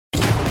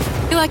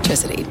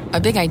Electricity, a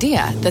big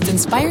idea that's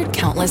inspired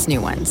countless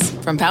new ones.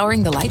 From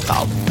powering the light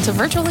bulb to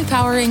virtually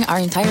powering our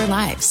entire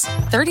lives.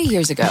 30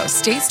 years ago,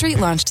 State Street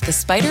launched the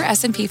SPDR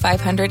S&P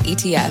 500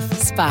 ETF,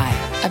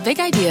 SPY. A big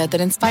idea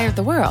that inspired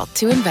the world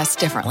to invest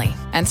differently.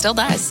 And still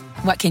does.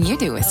 What can you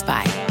do with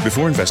SPY?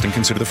 Before investing,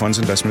 consider the fund's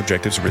investment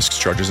objectives, risks,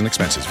 charges, and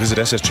expenses. Visit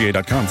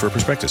ssga.com for a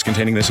prospectus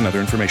containing this and other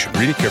information.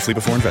 Read it carefully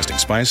before investing.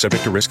 SPY is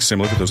subject to risks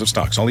similar to those of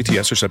stocks. All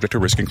ETFs are subject to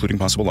risk, including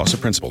possible loss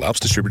of principal. Alps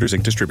Distributors,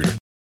 Inc. Distributor.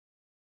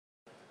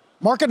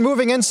 Market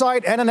moving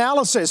insight and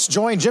analysis.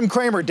 Join Jim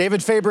Cramer,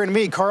 David Faber, and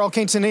me, Carl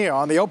Quintanilla,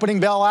 on the opening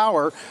bell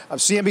hour of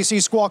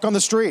CNBC Squawk on the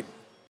Street.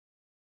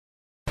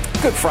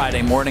 Good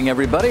Friday morning,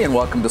 everybody, and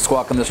welcome to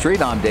Squawk on the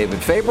Street. I'm David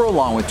Faber,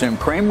 along with Jim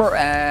Cramer,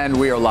 and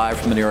we are live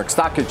from the New York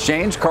Stock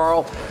Exchange.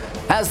 Carl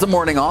has the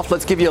morning off.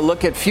 Let's give you a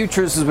look at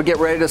futures as we get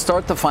ready to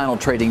start the final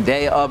trading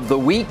day of the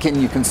week, and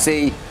you can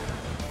see,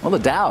 well, the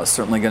Dow is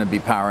certainly going to be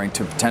powering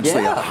to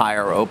potentially a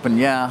higher open.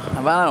 Yeah,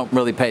 I don't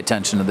really pay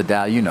attention to the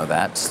Dow. You know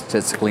that.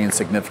 Statistically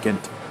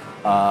insignificant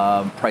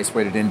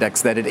price-weighted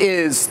index that it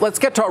is. Let's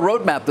get to our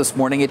roadmap this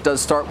morning. It does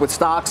start with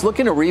stocks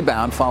looking to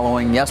rebound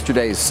following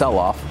yesterday's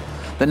sell-off.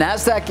 The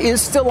Nasdaq is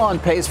still on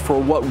pace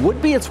for what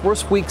would be its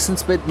worst week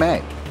since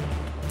mid-May.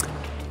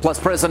 Plus,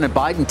 President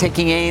Biden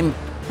taking aim,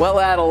 well,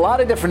 at a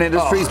lot of different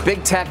industries.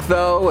 Big tech,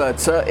 though,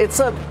 it's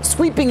a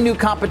sweeping new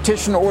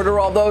competition order,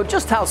 although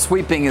just how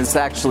sweeping is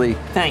actually,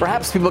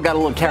 perhaps people got a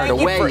little carried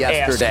away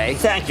yesterday.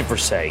 Thank you for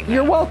saying that.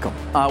 You're welcome.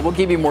 We'll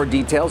give you more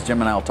details.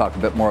 Jim and I will talk a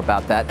bit more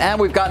about that. And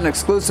we've got an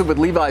exclusive with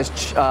Levi's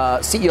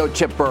CEO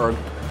Chip Bergh.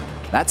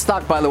 That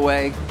stock, by the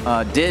way,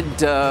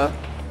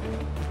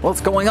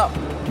 it's going up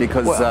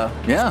because,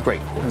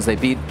 great. Because they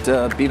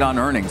beat on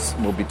earnings.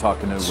 We'll be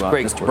talking to Mr.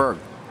 Bergh.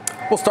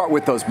 We'll start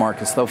with those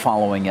markets, though,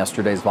 following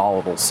yesterday's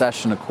volatile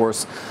session. Of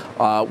course,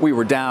 we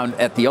were down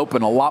at the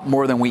open a lot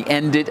more than we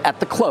ended at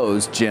the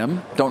close.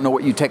 Jim, don't know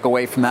what you take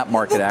away from that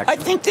market action. I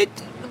think that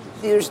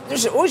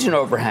there's always an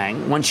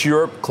overhang. Once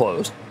Europe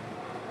closed,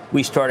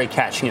 we started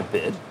catching a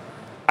bid.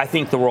 I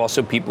think there were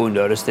also people who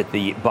noticed that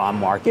the bond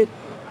market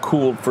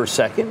cooled for a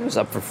second. It was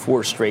up for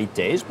 4 straight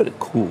days, but it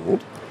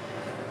cooled.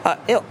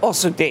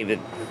 Also, David,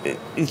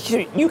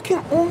 you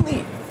can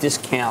only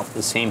discount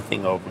the same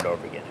thing over and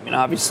over again. I mean,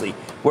 obviously,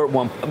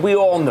 we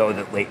all know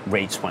that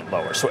rates went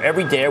lower. So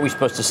every day, are we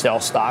supposed to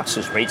sell stocks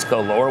as rates go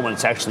lower when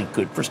it's actually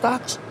good for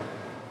stocks?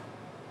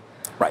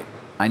 Right.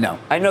 I know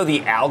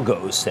the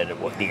algos said it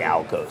was the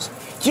algos.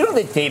 Do you know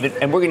that, David,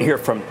 and we're going to hear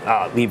from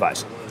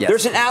Levi's,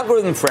 there's an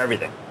algorithm for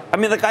everything. I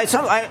mean, like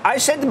I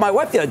said to my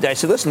wife the other day, I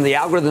said, listen, the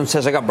algorithm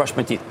says I got to brush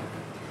my teeth.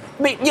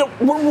 I mean,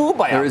 we're ruled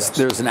by algos.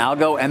 There's an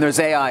algo and there's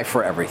AI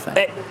for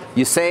everything.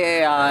 You say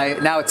AI,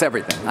 now it's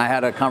everything. I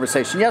had a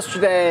conversation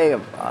yesterday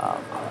of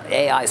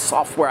AI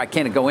software. I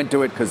can't go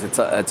into it because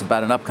it's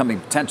about an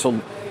upcoming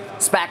potential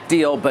SPAC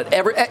deal, but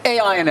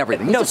AI and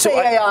everything. You say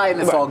AI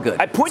and it's all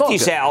good. I point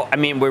these out. I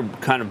mean, we're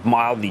kind of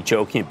mildly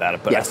joking about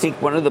it, but I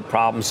think one of the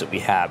problems that we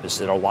have is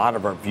that a lot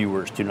of our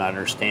viewers do not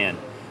understand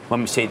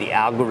when we say the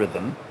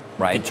algorithm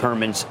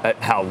determines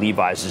how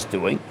Levi's is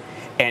doing.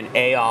 And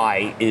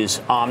AI is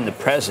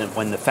omnipresent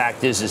when the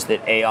fact is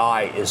that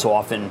AI is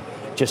often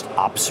just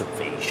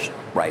observation.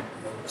 Right.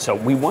 So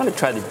we want to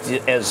try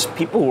to, as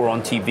people who are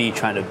on TV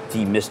trying to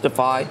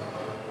demystify,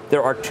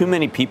 there are too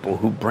many people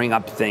who bring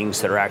up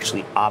things that are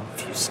actually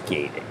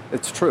obfuscating.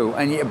 It's true.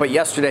 But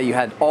yesterday you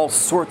had all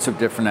sorts of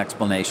different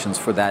explanations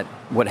for that,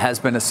 what has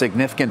been a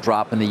significant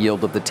drop in the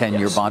yield of the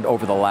 10-year bond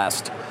over the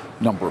last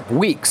number of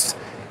weeks,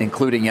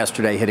 including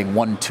yesterday hitting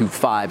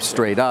 125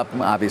 straight up.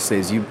 Obviously,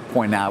 as you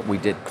point out, we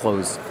did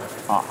close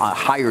a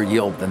higher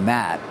yield than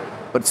that.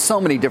 But so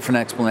many different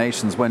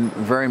explanations when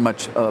very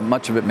much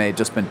of it may have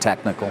just been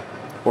technical.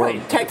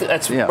 Right.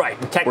 That's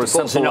right.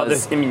 Technicals and other.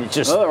 I mean,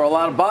 just there were a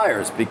lot of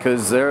buyers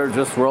because there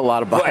just were a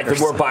lot of buyers. Right.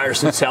 There were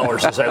buyers and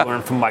sellers, as I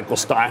learned from Michael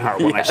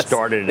Steinhardt when I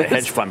started at a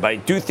hedge fund. But I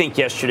do think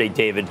yesterday,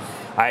 David,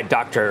 I had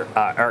Dr.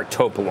 Eric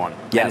Topol on.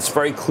 Yes. And it's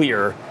very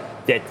clear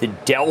that the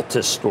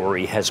Delta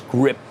story has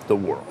gripped the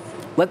world.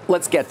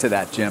 Let's get to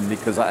that, Jim,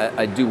 because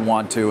I do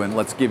want to, and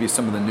let's give you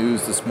some of the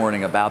news this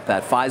morning about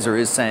that. Pfizer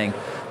is saying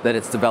that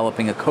it's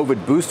developing a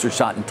COVID booster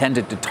shot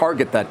intended to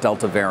target that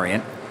Delta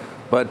variant.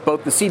 But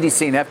both the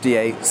CDC and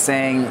FDA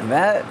saying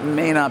that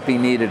may not be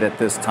needed at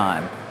this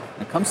time.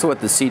 When it comes to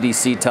what the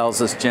CDC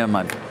tells us, Jim,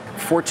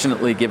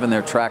 unfortunately, given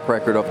their track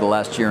record over the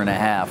last year and a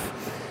half,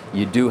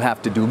 you do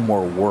have to do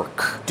more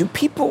work.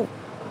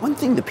 One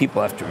thing that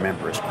people have to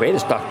remember, as great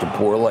as Dr.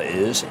 Bourla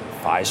is and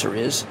Pfizer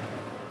is,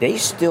 they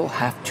still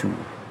have to,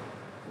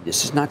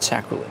 this is not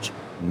sacrilege,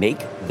 make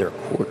their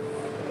quarter.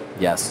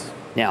 Yes.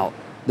 Now,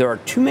 there are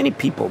too many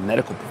people,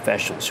 medical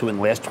professionals, who in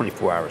the last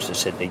 24 hours have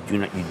said you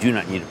do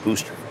not need a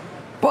booster.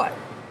 But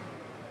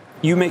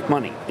you make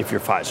money if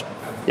you're Pfizer.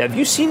 Have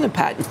you seen the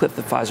patent cliff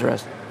that Pfizer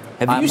has?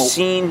 Have you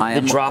seen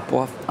the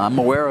drop-off? I'm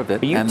aware of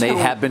it. And they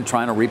have been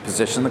trying to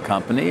reposition the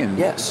company and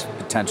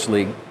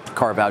potentially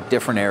carve out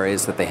different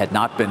areas that they had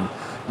not been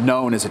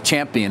known as a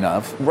champion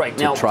of. Right.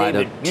 To now, try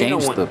David, to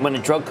change when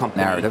a drug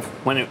company, narrative.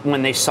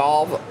 When they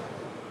solve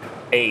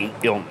a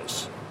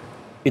illness,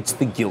 it's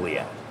the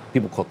Gilead.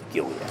 People call it the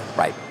Gilead.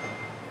 Right.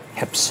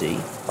 Hep C.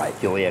 Right.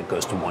 Gilead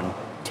goes to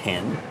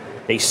 110.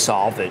 They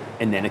solve it,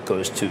 and then it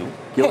goes to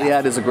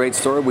Gilead is a great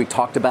story. We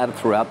talked about it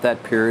throughout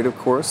that period, of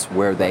course,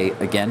 where they,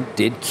 again,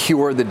 did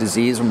cure the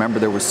disease. Remember,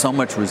 there was so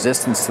much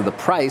resistance to the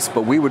price,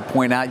 but we would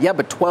point out,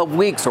 but 12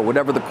 weeks or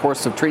whatever the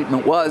course of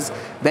treatment was,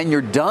 then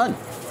you're done.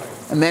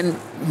 And then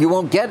you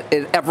won't get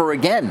it ever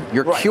again.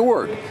 You're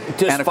cured.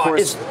 And, of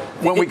course,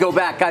 when we go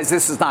back, guys,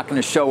 this is not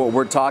going to show what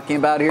we're talking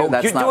about here.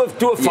 That's not.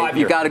 Do a 5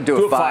 year. You got to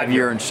do a 5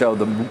 year and show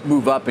the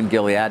move up in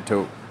Gilead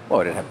to,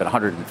 it had been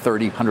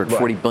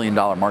 $140 billion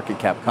market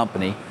cap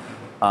company.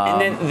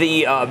 And then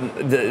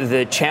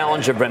the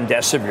challenge of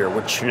remdesivir,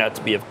 which turned out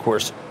to be, of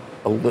course,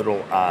 a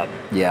little,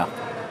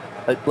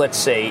 let's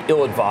say,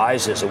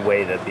 ill-advised as a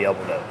way to be able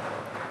to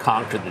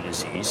conquer the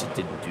disease. It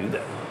didn't do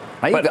that.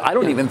 I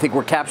don't even think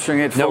we're capturing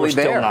it fully. No, we're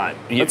still there. not.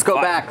 Let's go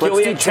back.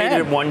 Let's do 10.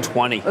 At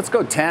 120. Let's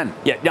go 10.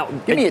 Yeah, no.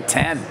 Give me a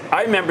 10.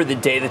 I remember the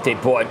day that they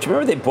bought. Do you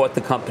remember they bought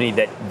the company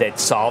that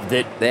solved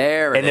it?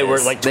 There and there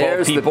were like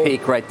 12 people. There's the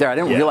peak right there. I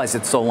didn't realize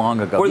it so long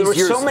ago. Where there were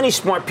so many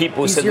smart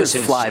people who said,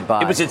 "Listen, fly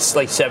by." It's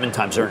like 7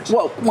 times earnings.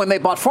 Well, when they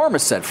bought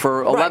Pharmaset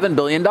for $11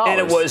 billion, and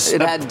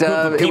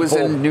it was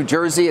in New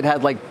Jersey. It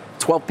had like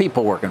 12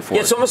 people working for it.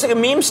 Yeah, it's almost like a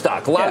meme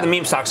stock. A lot of the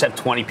meme stocks have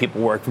 20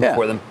 people working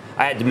for them.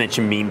 I had to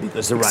mention meme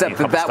because they're running a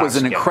couple that was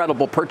an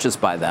incredible purchase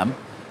by them,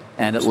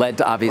 and it led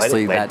to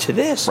obviously to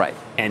this. Right.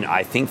 And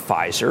I think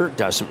Pfizer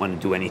doesn't want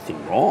to do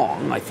anything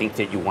wrong. I think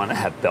that you want to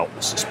have belt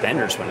and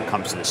suspenders when it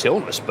comes to this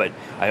illness, but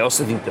I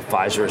also think that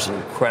Pfizer is an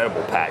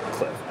incredible patent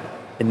cliff,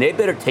 and they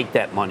better take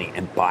that money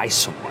and buy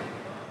someone.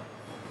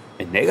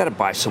 And they got to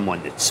buy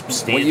someone that's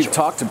substantial. Well, you've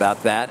talked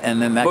about that,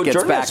 and then that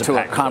gets back to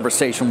a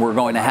conversation we're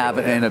going to have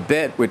in a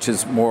bit, which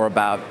is more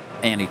about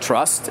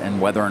antitrust and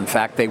whether, in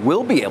fact, they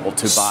will be able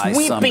to buy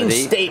somebody. Sweeping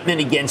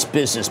statement against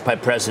business by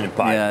President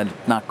Biden. Yeah,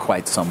 not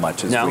quite so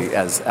much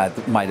as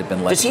might have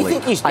been led to believe. Does he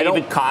think he's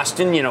David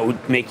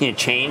Kostin, making a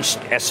change,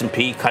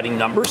 S&P cutting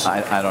numbers?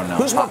 I don't know.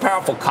 Who's more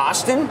powerful,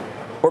 Kostin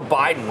or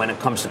Biden when it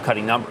comes to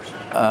cutting numbers?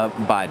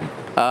 Biden.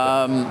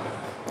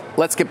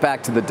 Let's get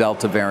back to the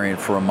Delta variant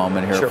for a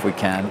moment here, if we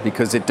can,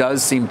 because it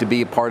does seem to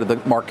be a part of the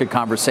market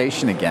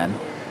conversation again.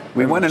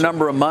 We went a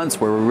number of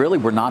months where we really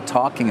were not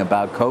talking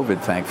about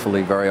COVID,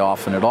 thankfully, very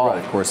often at all. Right.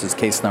 Of course, as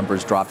case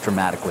numbers dropped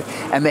dramatically.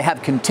 And they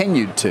have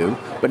continued to,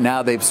 but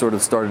now they've sort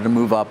of started to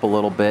move up a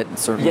little bit, and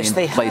certainly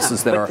in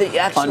places that are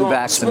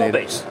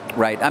unvaccinated.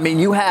 Right. I mean,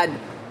 you had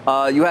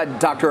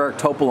Dr. Eric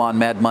Topol on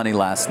Mad Money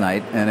last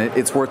night, and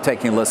it's worth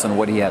taking a listen to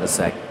what he had to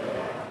say.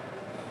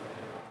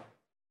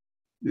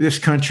 This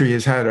country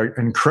has had an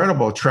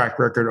incredible track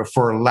record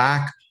for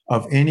lack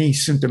of any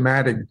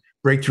symptomatic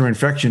breakthrough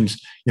infections.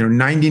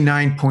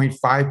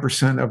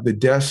 99.5% of the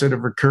deaths that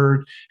have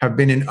occurred have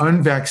been in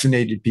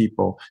unvaccinated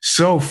people.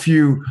 So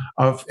few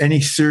of any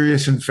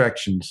serious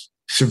infections,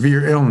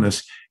 severe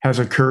illness has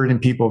occurred in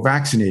people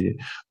vaccinated.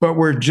 But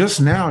we're just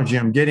now,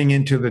 Jim, getting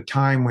into the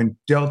time when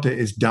Delta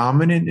is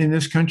dominant in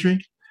this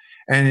country,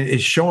 and it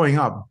is showing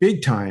up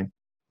big time.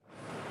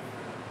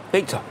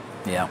 Big time.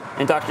 Yeah.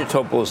 And Dr.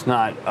 Topol is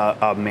not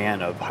a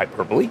man of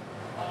hyperbole.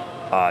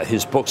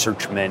 His books are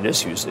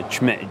tremendous. He's a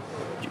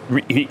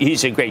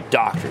great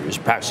doctor. He's a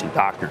practicing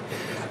doctor.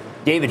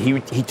 David,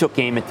 he took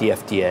aim at the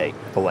FDA,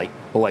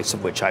 the likes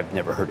of which I've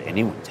never heard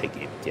anyone take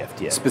aim at the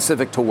FDA.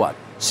 Specific to what?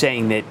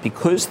 Saying that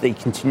because they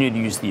continue to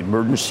use the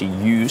emergency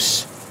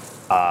use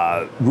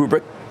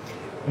rubric,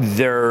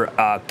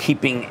 they're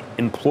keeping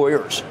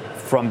employers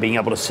from being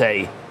able to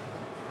say,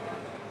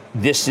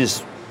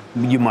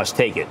 you must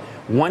take it.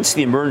 Once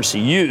the emergency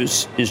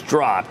use is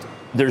dropped,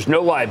 there's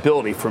no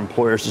liability for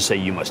employers to say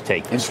you must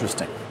take it.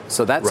 Interesting.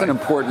 So that's an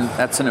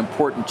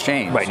important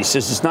change. Right. He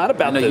says it's not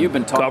about the you've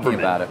been talking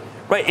government. About it.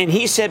 Right. And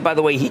he said, by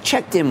the way, he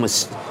checked in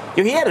with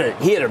he had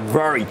a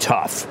very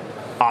tough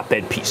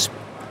op-ed piece,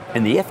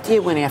 and the FDA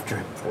went after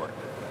him for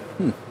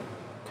it.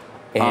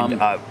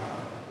 And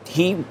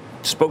he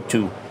spoke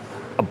to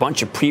a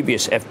bunch of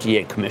previous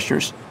FDA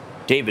commissioners.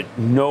 David,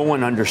 no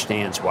one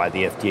understands why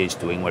the FDA is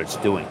doing what it's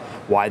doing.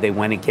 Why they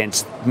went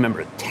against,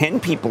 remember,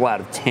 10 people out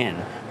of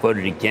 10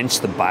 voted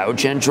against the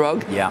Biogen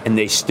drug, and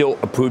they still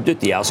approved it,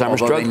 the Alzheimer's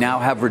drug. They now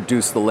have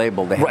reduced the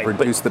label. They have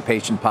reduced the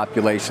patient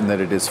population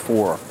that it is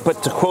for.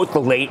 But to quote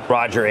the late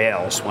Roger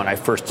Ailes, when I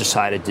first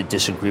decided to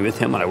disagree with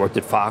him when I worked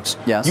at Fox,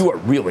 you are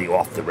really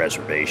off the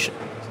reservation.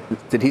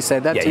 Did he say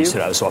that to you? Yeah, he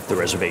said I was off the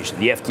reservation.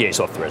 The FDA's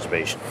off the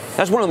reservation.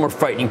 That's one of the more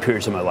frightening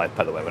periods of my life,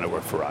 by the way, when I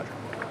worked for Roger.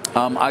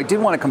 I did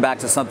want to come back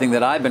to something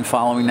that I've been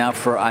following now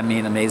for,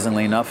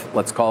 amazingly enough,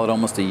 let's call it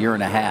almost a year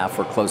and a half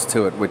or close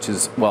to it, which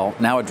is,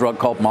 now a drug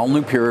called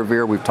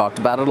Molnupiravir. We've talked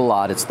about it a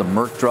lot. It's the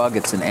Merck drug.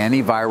 It's an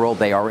antiviral.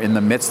 They are in the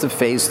midst of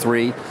phase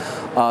 3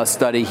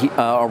 study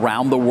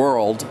around the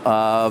world,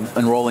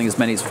 enrolling as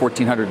many as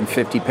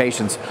 1,450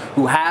 patients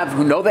who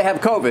know they have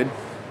COVID,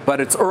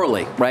 but it's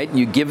early, right?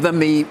 You give them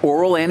the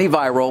oral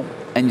antiviral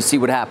and you see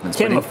what happens.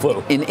 Give them a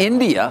flu. In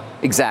India,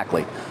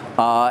 exactly.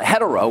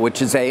 Hetero,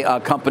 which is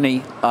a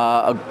company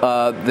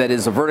that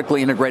is a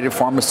vertically integrated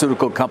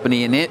pharmaceutical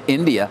company in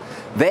India,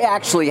 they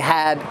actually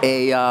had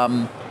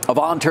a a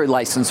voluntary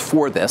license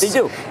for this. They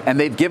do. And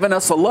they've given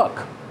us a look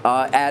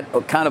at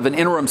kind of an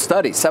interim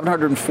study.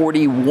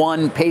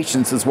 741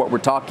 patients is what we're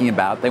talking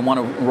about. They want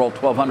to enroll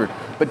 1,200.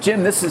 But,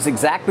 Jim, this is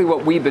exactly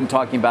what we've been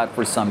talking about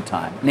for some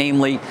time.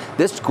 Namely,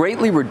 this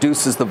greatly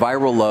reduces the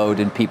viral load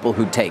in people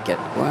who take it.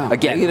 Wow.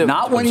 Again,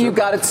 not when you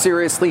got it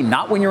seriously,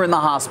 not when you're in the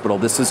hospital.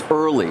 This is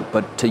early.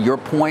 But to your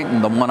point,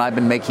 and the one I've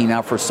been making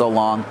now for so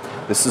long,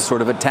 this is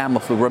sort of a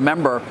Tamiflu.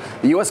 Remember,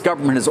 the U.S.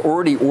 government has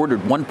already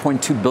ordered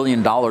 $1.2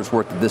 billion worth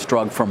of this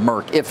drug from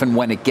Merck if and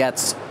when it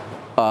gets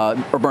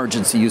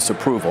emergency use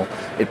approval.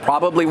 It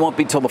probably won't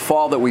be till the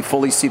fall that we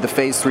fully see the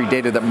phase 3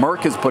 data that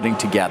Merck is putting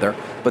together.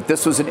 But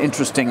this was an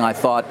interesting, I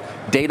thought,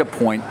 data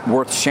point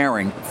worth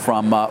sharing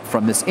from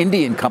this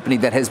Indian company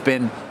that has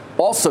been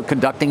also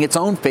conducting its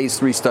own phase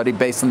 3 study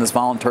based on this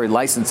voluntary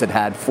license it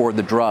had for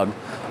the drug.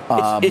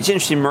 It's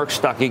interesting. Merck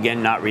stock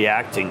again not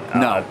reacting.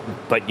 No,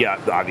 but yeah,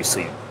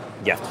 obviously.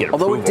 You have to get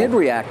Although approval. it did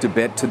react a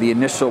bit to the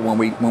initial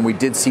when we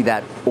did see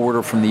that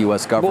order from the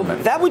U.S. government.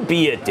 Well, that would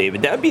be it,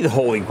 David. That would be the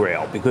holy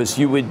grail because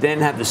you would then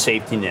have the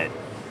safety net.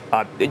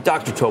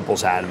 Dr.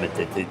 Topol's adamant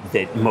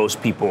that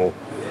most people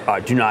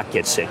do not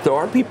get sick. There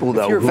are people,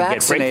 though, who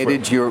vaccinated,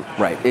 get breakthrough. You're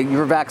right.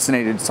 You're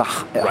vaccinated. It's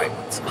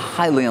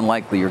highly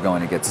unlikely you're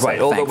going to get sick. Right.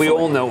 Although thankfully. we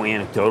all know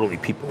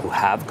anecdotally people who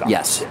have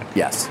gotten sick.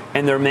 Yes.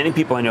 And there are many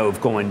people I know who've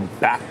gone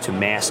back to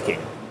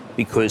masking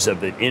because of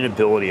the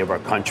inability of our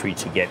country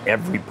to get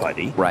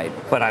everybody. Right.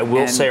 But I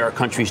will say our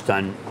country's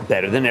done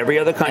better than every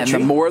other country.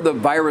 And the more the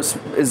virus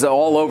is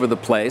all over the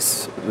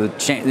place,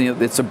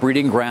 it's a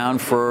breeding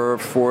ground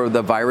for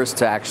the virus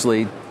to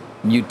actually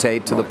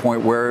mutate to the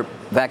point where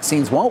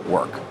vaccines won't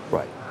work.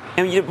 Right.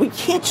 And we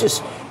can't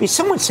just.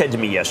 Someone said to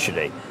me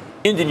yesterday,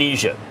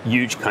 Indonesia,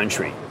 huge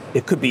country,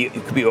 it could be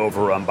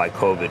overrun by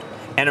COVID,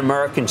 and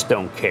Americans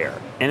don't care.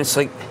 And it's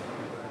like,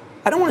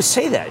 I don't want to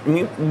say that. I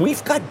mean,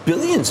 we've got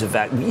billions of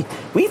that.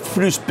 We've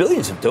produced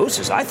billions of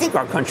doses. I think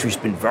our country's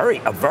been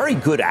a very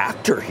good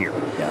actor here.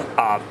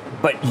 Yeah.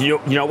 But you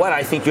know what?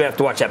 I think you have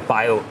to watch that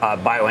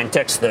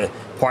BioNTech's the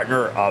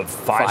partner of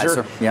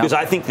Pfizer. Because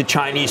I think the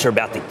Chinese are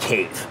about to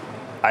cave.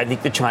 I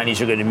think the Chinese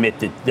are going to admit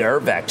that their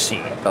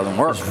vaccine doesn't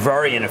work. Is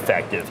very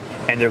ineffective,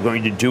 and they're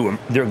going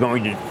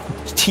to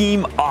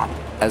team up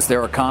as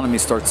their economy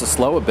starts to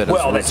slow a bit.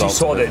 Well,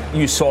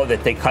 you saw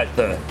that they cut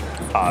the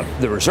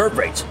reserve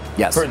rates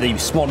for the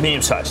small,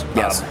 medium-sized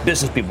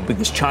business people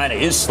because China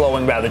is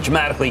slowing rather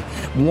dramatically.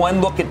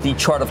 One look at the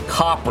chart of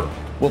copper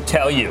will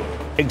tell you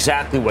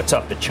exactly what's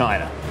up at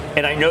China.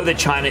 And I know that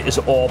China is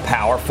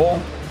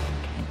all-powerful,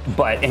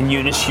 and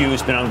Unishu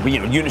has been on.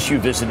 Unishu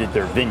visited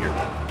their vineyard.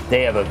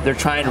 They're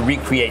trying to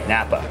recreate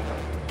Napa.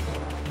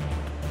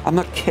 I'm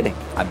not kidding.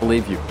 I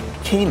believe you.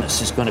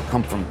 Camus is going to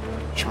come from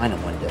China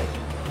one day.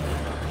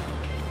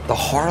 The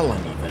Harlem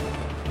even.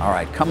 All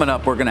right, coming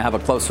up, we're going to have a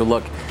closer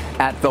look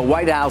at the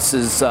White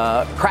House's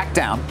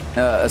crackdown,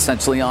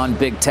 essentially, on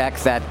big tech.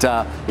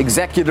 That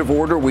executive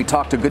order we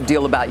talked a good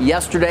deal about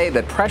yesterday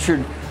that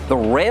pressured the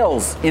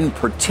rails in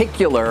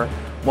particular.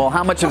 Well,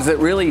 how much is it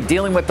really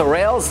dealing with the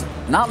rails?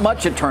 Not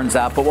much, it turns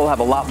out, but we'll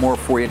have a lot more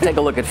for you. Take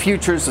a look at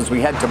futures as we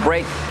head to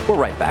break. We're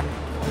right back.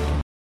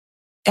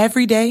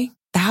 Every day,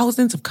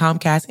 thousands of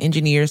Comcast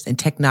engineers and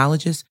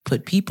technologists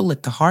put people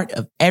at the heart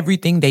of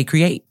everything they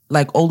create.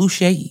 Like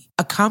Oluseyi,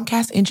 a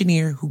Comcast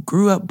engineer who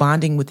grew up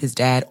bonding with his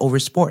dad over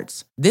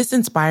sports. This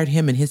inspired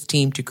him and his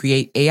team to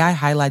create AI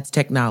Highlights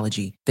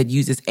technology that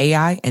uses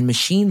AI and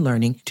machine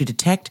learning to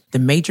detect the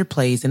major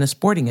plays in a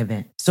sporting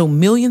event. So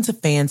millions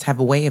of fans have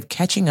a way of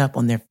catching up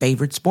on their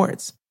favorite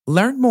sports.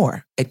 Learn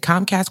more at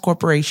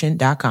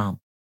ComcastCorporation.com.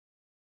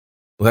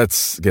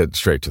 Let's get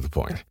straight to the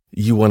point.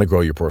 You want to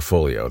grow your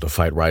portfolio to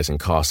fight rising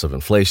costs of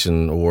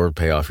inflation or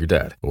pay off your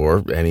debt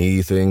or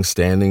anything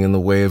standing in the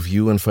way of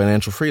you and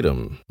financial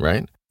freedom,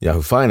 right?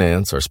 Yahoo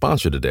Finance, our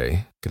sponsor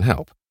today, can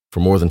help. For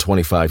more than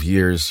 25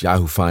 years,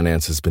 Yahoo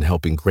Finance has been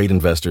helping great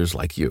investors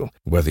like you.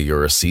 Whether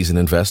you're a seasoned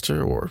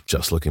investor or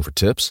just looking for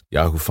tips,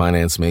 Yahoo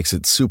Finance makes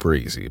it super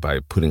easy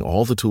by putting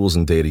all the tools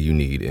and data you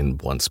need in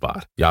one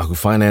spot. Yahoo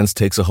Finance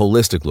takes a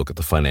holistic look at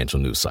the financial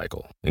news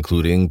cycle,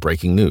 including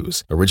breaking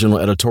news, original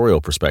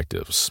editorial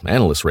perspectives,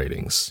 analyst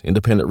ratings,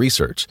 independent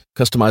research,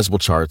 customizable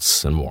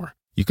charts, and more.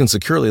 You can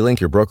securely link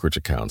your brokerage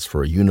accounts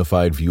for a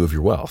unified view of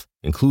your wealth,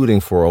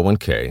 including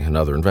 401k and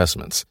other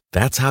investments.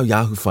 That's how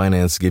Yahoo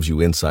Finance gives you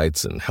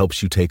insights and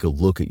helps you take a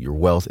look at your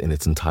wealth in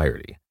its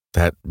entirety.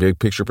 That big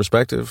picture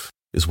perspective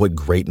is what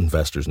great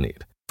investors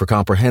need. For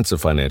comprehensive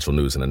financial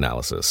news and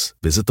analysis,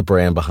 visit the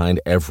brand behind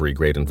every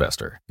great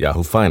investor,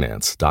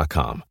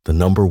 yahoofinance.com, the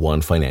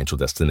 #1 financial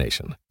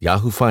destination,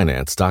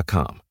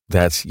 yahoofinance.com.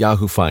 That's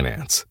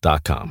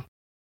yahoofinance.com.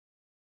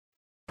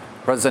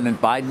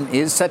 President Biden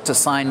is set to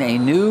sign a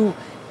new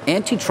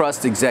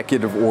antitrust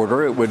executive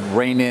order. It would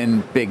rein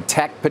in big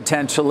tech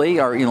potentially.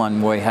 Our Elon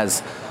Moy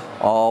has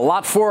a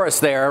lot for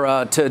us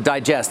there to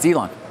digest.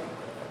 Elon.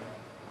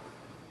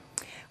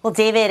 Well,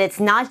 David,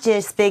 it's not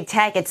just big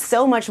tech. It's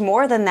so much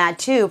more than that,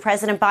 too.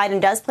 President Biden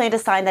does plan to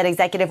sign that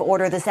executive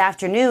order this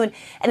afternoon,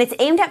 and it's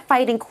aimed at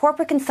fighting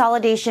corporate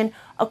consolidation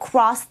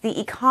across the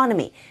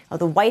economy. Now,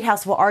 the White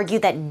House will argue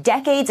that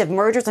decades of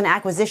mergers and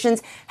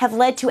acquisitions have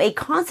led to a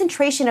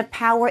concentration of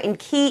power in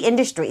key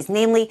industries,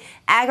 namely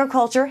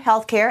agriculture,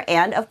 healthcare,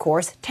 and, of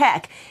course,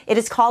 tech. It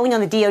is calling on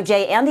the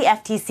DOJ and the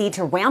FTC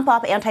to ramp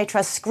up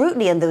antitrust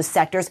scrutiny in those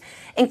sectors,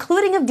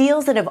 including of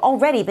deals that have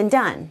already been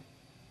done.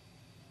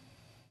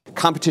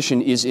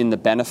 Competition is in the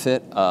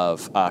benefit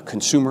of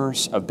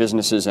consumers, of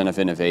businesses, and of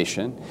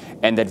innovation,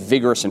 and that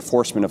vigorous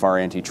enforcement of our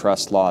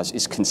antitrust laws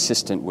is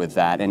consistent with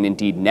that and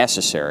indeed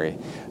necessary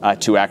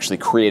to actually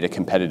create a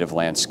competitive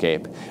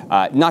landscape,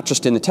 not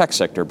just in the tech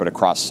sector, but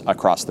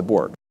across the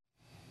board.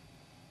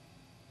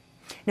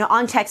 Now,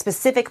 on tech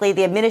specifically,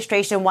 the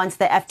administration wants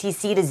the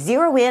FTC to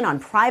zero in on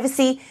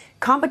privacy,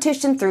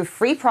 competition through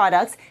free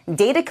products,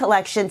 data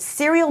collection,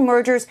 serial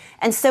mergers,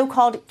 and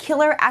so-called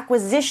killer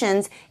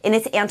acquisitions in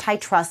its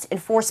antitrust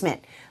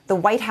enforcement. The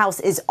White House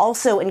is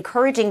also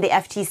encouraging the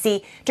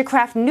FTC to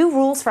craft new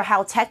rules for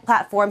how tech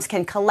platforms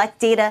can collect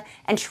data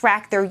and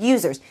track their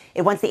users.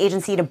 It wants the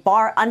agency to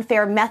bar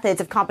unfair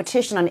methods of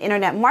competition on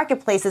internet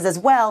marketplaces as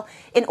well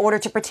in order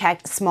to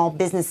protect small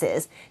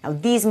businesses. Now,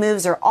 these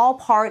moves are all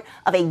part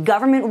of a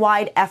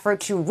government-wide effort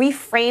to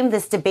reframe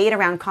this debate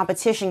around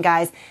competition,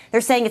 guys.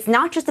 They're saying it's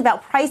not just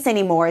about price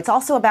anymore. It's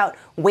also about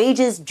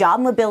wages, job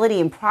mobility,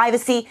 and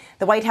privacy.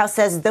 The White House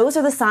says those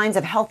are the signs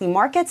of healthy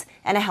markets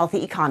and a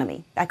healthy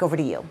economy. Back over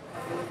to you.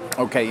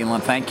 Okay,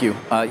 Elon, thank you.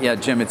 Yeah,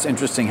 Jim, it's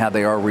interesting how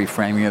they are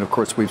reframing it. Of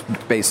course, we've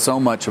based so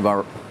much of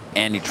our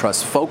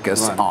antitrust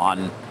focus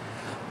on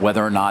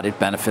whether or not it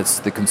benefits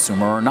the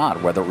consumer or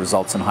not, whether it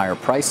results in higher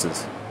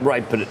prices.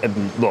 Right, but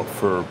look,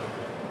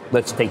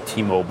 let's take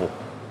T-Mobile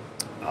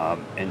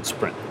and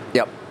Sprint.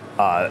 Yep.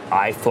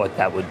 I thought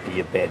that would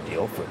be a bad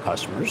deal for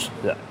customers.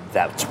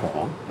 That's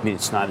wrong. I mean,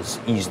 it's not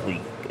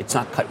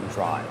cut and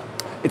dry.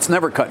 It's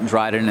never cut and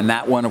dried. And in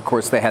that one, of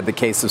course, they had the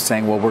case of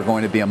saying, well, we're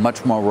going to be a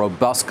much more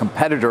robust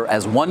competitor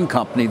as one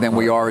company than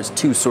we are as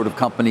two sort of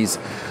companies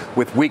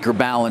with weaker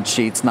balance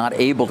sheets, not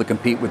able to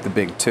compete with the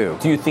big two.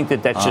 Do you think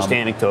that that's just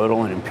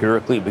anecdotal and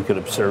empirically we could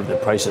observe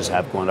that prices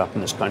have gone up in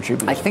this country?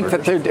 I think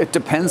that it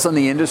depends on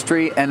the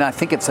industry. And I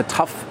think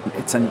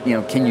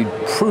can you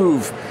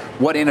prove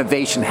what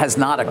innovation has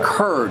not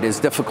occurred is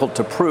difficult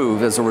to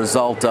prove as a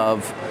result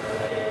of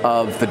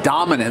the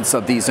dominance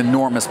of these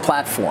enormous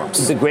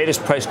platforms. The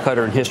greatest price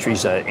cutter in history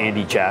is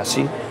Andy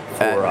Jassy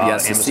for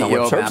yes, the Amazon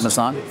CEO of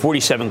Amazon.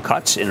 47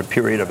 cuts in a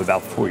period of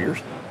about 4 years.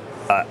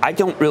 I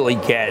don't really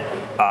get,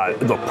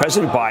 look,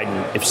 President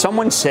Biden, if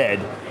someone said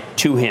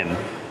to him,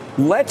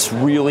 let's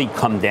really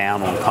come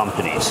down on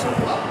companies,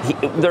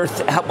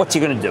 what's he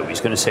going to do? He's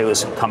going to say,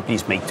 listen,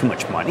 companies make too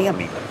much money. I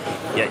mean,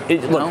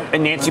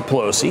 and Nancy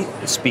Pelosi,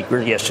 the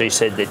speaker, yesterday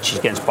said that she's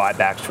against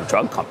buybacks for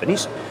drug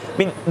companies. I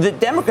mean, the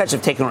Democrats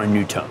have taken on a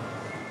new tone.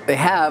 They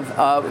have.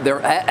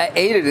 They're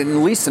aided, at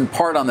least in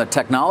part, on the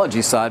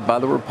technology side by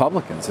the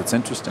Republicans. It's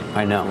interesting.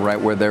 I know. Right,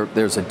 where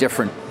there's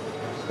different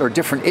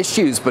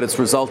issues, but it's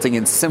resulting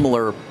in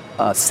similar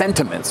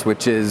sentiments,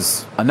 which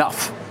is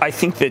enough. I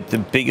think that the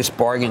biggest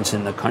bargains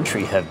in the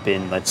country have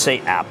been, let's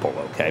say, Apple,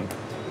 okay?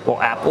 Well,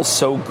 Apple's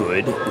so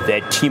good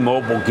that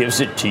T-Mobile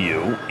gives it to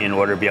you in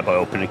order to be able to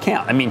open an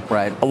account. I mean,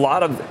 right. a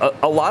lot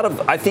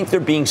of, I think they're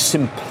being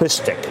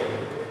simplistic.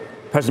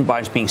 President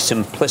Biden's being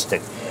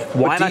simplistic.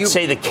 Why not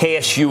say the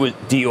KSU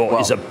deal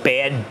is a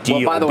bad deal?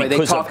 Well, by the way,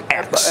 because they talk. Of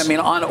X? I mean,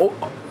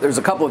 there's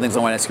a couple of things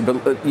I want to ask you,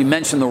 but you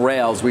mentioned the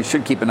rails. We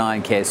should keep an eye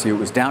on KSU. It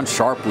was down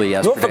sharply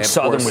yesterday. Norfolk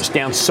Southern was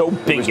down so big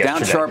yesterday. It was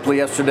down sharply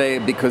yesterday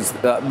because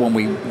when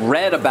we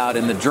read about,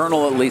 in the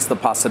Journal at least, the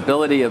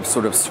possibility of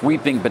sort of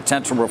sweeping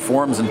potential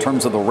reforms in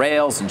terms of the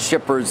rails and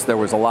shippers, there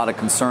was a lot of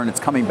concern. It's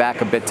coming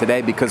back a bit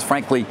today because,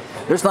 frankly,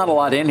 there's not a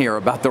lot in here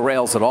about the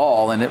rails at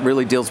all, and it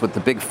really deals with the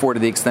big four to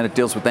the extent it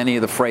deals with any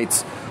of the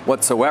freights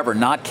whatsoever,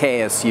 not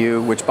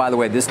KSU, which, by the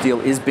way, this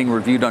deal is being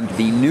reviewed under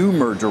the new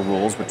merger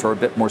rules, which are a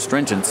bit more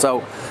stringent.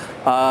 So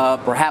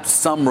perhaps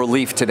some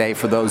relief today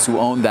for those who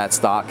own that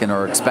stock and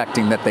are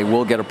expecting that they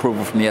will get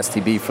approval from the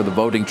STB for the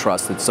voting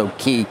trust that's so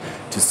key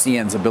to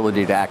CN's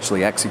ability to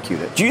actually execute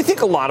it. Do you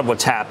think a lot of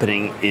what's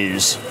happening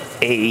is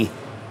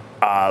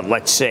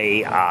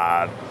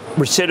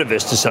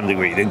recidivist to some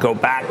degree? They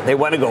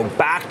want to go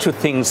back to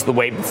things the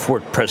way before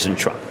President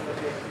Trump,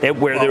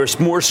 where there was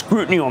more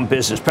scrutiny on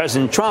business.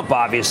 President Trump,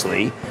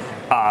 obviously,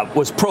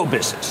 was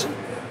pro-business.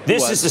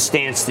 This is a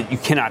stance that you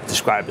cannot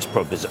describe as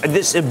pro-business.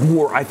 This is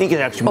more, I think it's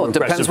actually more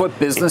aggressive. It depends what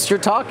business you're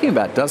talking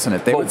about, doesn't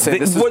it? They would say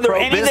this is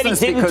pro-business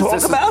because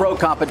this is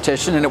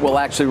pro-competition and it will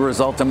actually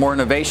result in more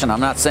innovation. I'm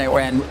not saying,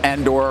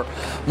 or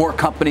more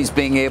companies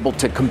being able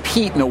to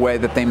compete in a way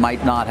that they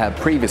might not have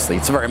previously.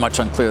 It's very much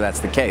unclear that's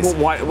the case.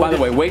 Well, by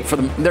the way, wait for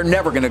them. They're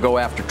never going to go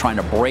after trying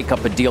to break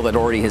up a deal that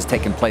already has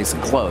taken place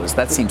and closed.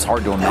 That seems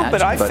hard to imagine. No,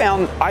 but I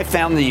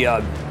found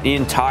the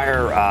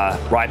entire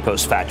ride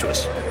post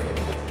fatuous.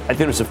 I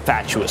think it was a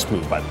fatuous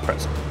move by the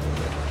president.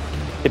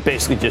 It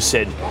basically just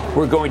said,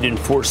 we're going to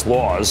enforce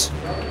laws.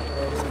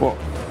 Well,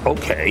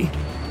 okay.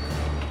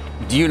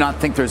 do you not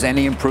think there's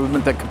any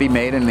improvement that could be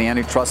made in the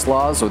antitrust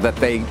laws, or that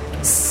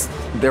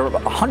they're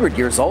 100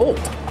 years old?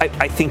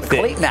 I think the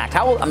Clayton Act,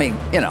 how old? I mean,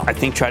 I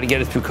think try to get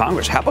it through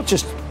Congress. How about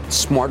just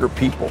smarter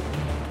people?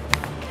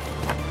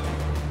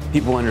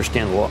 People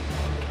understand the law.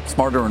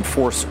 Smarter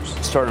enforcers.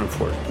 Smarter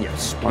enforcers,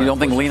 yes. You don't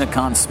think Lena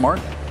Khan's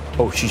smart?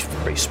 Oh, she's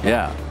very smart.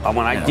 Yeah.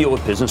 When I deal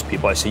with business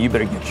people, I say, you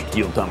better get your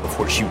deal done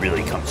before she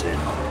really comes in.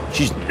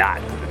 She's not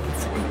going to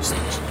enforce these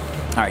things.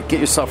 All right, get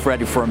yourself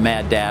ready for a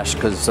mad dash,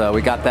 because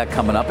we got that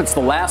coming up. It's the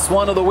last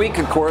one of the week,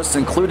 of course,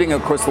 including,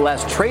 of course, the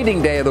last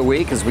trading day of the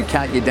week as we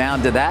count you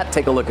down to that.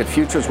 Take a look at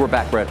futures. We're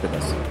back right after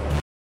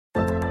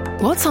this.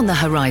 What's on the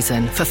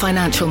horizon for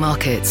financial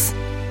markets?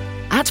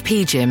 At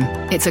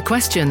PGIM, it's a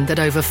question that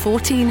over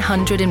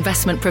 1,400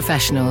 investment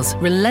professionals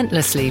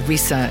relentlessly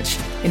research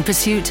in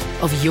pursuit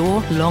of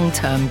your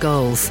long-term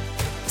goals.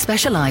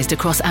 Specialized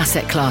across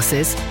asset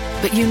classes,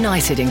 but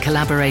united in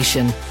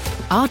collaboration,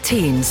 our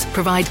teams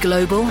provide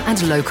global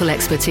and local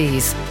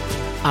expertise.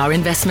 Our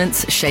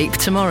investments shape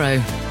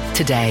tomorrow,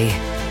 today.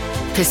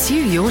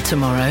 Pursue your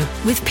tomorrow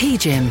with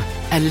PGIM,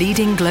 a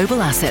leading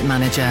global asset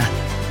manager.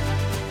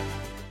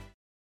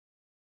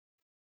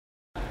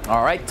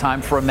 All right,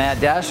 time for a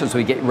mad dash as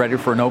we get ready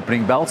for an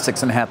opening bell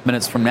 6.5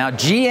 minutes from now.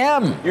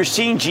 GM. You're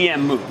seeing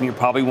GM move, and you're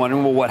probably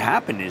wondering, well, what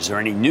happened? Is there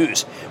any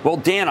news? Well,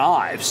 Dan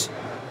Ives,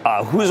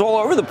 who's all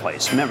over the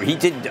place. Remember, he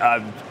did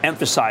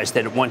emphasize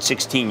that at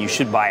 116 you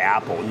should buy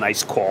Apple.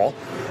 Nice call.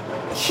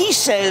 He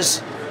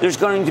says there's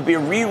going to be a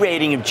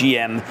re-rating of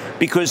GM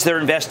because they're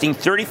investing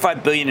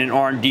 $35 billion in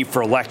R&D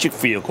for electric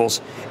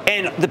vehicles,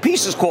 and the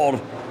piece is called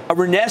A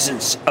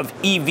Renaissance of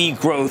EV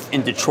Growth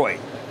in Detroit.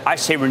 I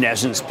say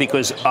renaissance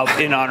because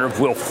in honor of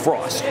Will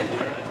Frost.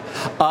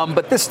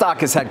 But this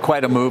stock has had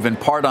quite a move, in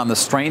part on the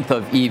strength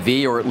of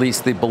EV, or at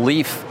least the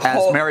belief,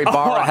 as Mary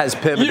Barra has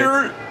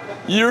pivoted.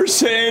 You're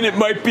saying it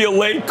might be a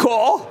late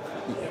call?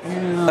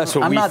 That's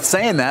what I'm not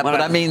saying that,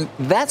 but I mean,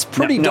 that's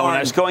pretty darn. When I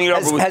was going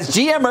over has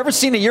GM ever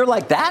seen a year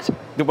like that?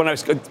 When I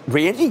was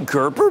Randy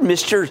Gerber,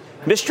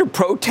 Mr.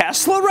 Pro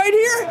Tesla right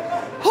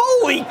here?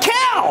 Holy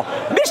cow!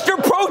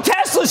 Mr. Pro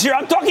Tesla's here.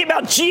 I'm talking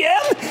about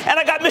GM, and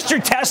I got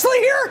Mr. Tesla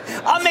here.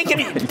 I'm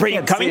making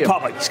it coming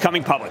public. It's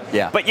coming public.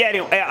 Yeah. But yeah,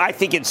 anyway, I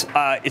think it's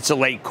a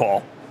late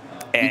call.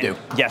 And you do?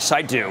 Yes,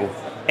 I do.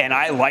 And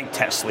I like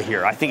Tesla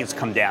here. I think it's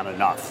come down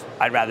enough.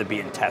 I'd rather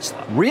be in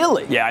Tesla.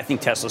 Really? Yeah, I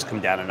think Tesla's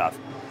come down enough.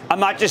 I'm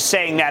not just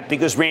saying that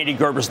because Randy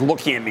Gerber's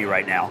looking at me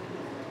right now.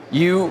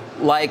 You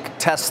like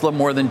Tesla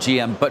more than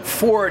GM, but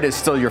Ford is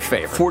still your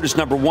favorite. Ford is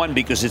number one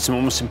because it's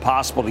almost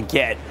impossible to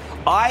get.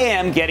 I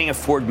am getting a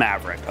Ford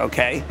Maverick,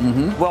 okay?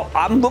 Mm-hmm. Well,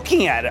 I'm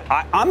looking at it.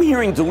 I'm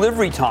hearing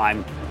delivery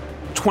time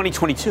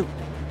 2022. Ooh.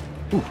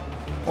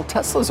 Well,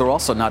 Teslas are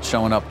also not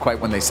showing up quite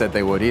when they said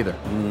they would either.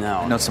 No.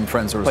 I know some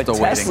friends who are but still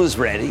waiting. Tesla's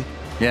ready.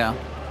 Yeah.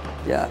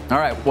 Yeah. All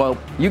right. Well,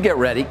 you get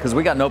ready because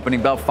we got an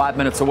opening bell 5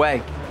 minutes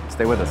away.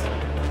 Stay with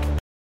us.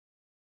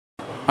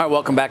 All right,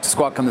 welcome back to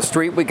Squawk on the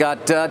Street. We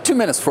got 2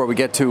 minutes before we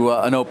get to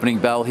an opening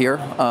bell here.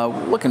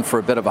 Looking for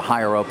a bit of a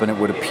higher open, it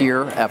would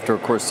appear, after,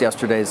 of course,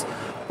 yesterday's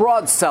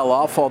broad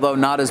sell-off, although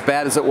not as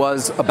bad as it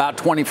was about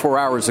 24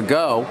 hours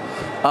ago.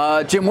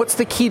 Jim, what's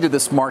the key to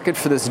this market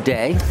for this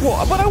day?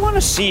 Well, what I want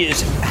to see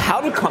is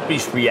how do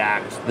companies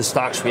react, the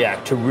stocks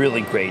react to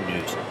really great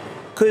news?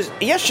 Because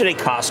yesterday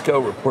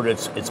Costco reported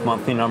its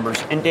monthly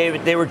numbers, and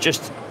David, they were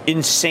just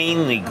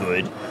insanely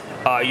good.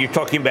 You're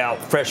talking about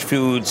fresh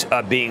foods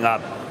being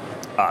up.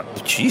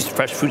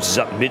 Fresh foods is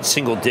up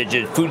mid-single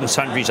digit. Food and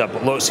sundries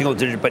up low single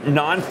digit, but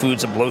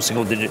non-foods up low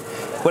single digit.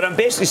 What I'm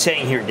basically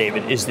saying here,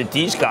 David, is that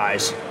these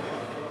guys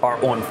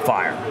are on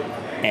fire.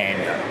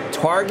 And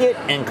Target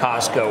and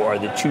Costco are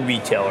the two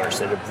retailers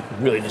that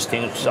have really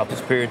distinguished themselves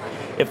this period.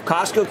 If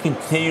Costco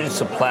continues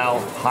to plow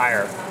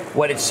higher,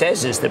 what it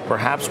says is that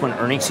perhaps when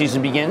earnings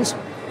season begins,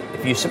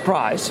 if you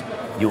surprise,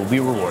 you will be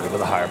rewarded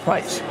with a higher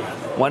price.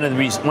 One of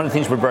the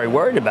things we're very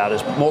worried about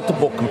is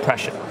multiple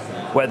compression.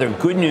 Whether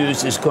good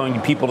news is going to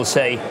people to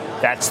say,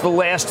 that's the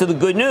last of the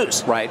good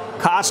news. Right.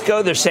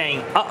 Costco, they're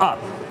saying,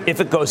 if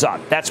it goes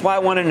up. That's why I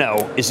want to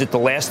know, is it the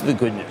last of the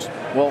good news?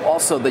 Well,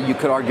 also that you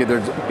could argue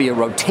there'd be a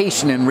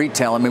rotation in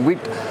retail. I mean,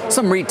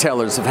 some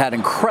retailers have had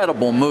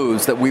incredible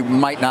moves that we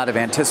might not have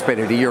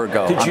anticipated a year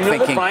ago. Did you know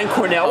that Brian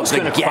Cornell is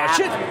going to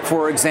crush it?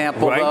 For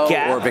example,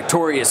 or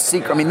Victoria's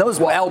Secret. I mean, those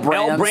L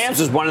Brands. L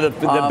Brands is one of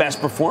the best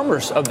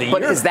performers of the year.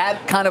 But is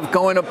that kind of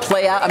going to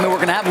play out? I mean, we're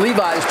going to have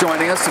Levi's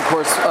joining us, of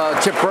course,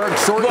 Chip Bergh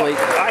shortly.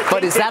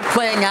 But is that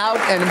playing out?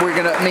 And we're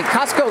going to, I mean,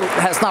 Costco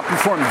has not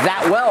performed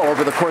that well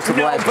over the course of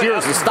the last year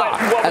as a stock.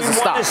 What we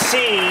want to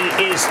see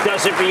is,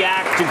 does it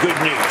react to good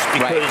news?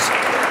 Because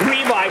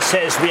Levi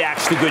says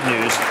reacts to good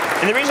news.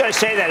 And the reason I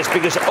say that is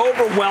because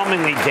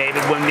overwhelmingly,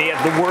 David, when they have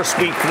the worst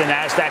week for the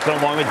NASDAQ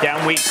and along with down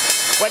week,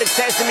 what it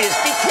says to me is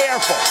be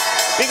careful.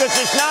 Because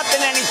there's not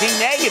been anything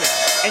negative,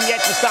 and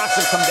yet the stocks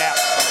have come down.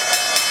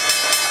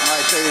 All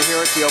right, there you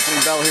hear it, the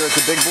opening bell here at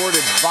the big board.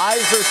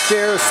 Advisor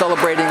shares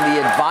celebrating the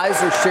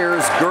Advisor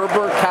shares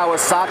Gerber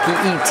Kawasaki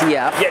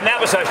ETF. Yeah, and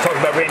that was what I was talking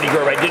about Randy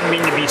Gerber. I didn't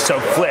mean to be so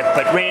flip,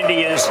 but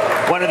Randy is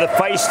one of the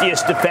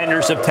feistiest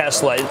defenders of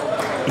Tesla.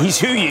 he's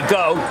who you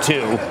go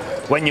to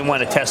when you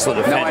want a Tesla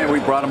Defender. No, and we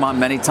brought him on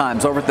many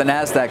times. Over at the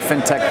NASDAQ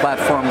fintech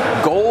platform,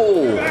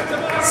 Goal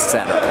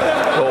Center.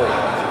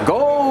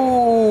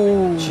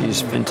 Goal.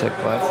 Jeez, fintech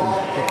platform.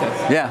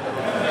 Okay. Yeah.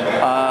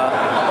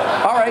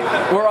 All right,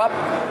 we're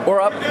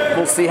up.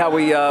 We'll see how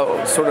we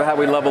how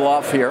we level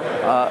off here,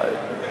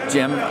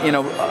 Jim.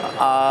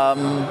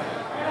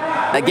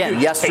 Again,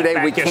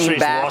 yesterday we came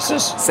back.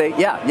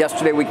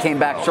 Yesterday we came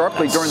back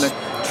sharply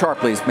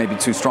sharply is maybe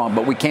too strong,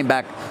 but we came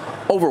back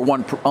over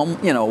one.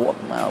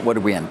 What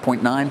did we end?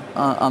 0.9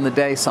 on the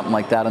day, something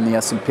like that on the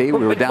S&P.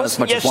 We were down as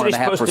much as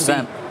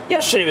 1.5%.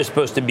 Yesterday was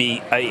supposed to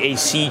be a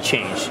sea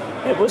change.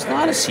 It was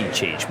not a sea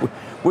change.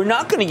 We're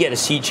not going to get a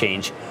sea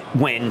change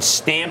when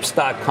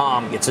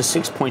Stamps.com gets a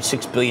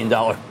 $6.6 billion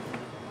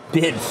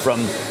bid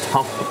from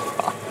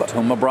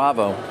Thoma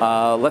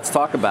Bravo. Let's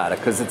talk about it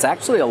because it's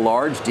actually a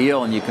large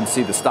deal, and you can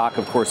see the stock,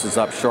 of course, is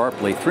up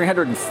sharply.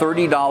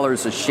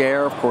 $330 a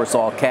share, of course,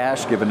 all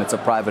cash, given it's a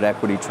private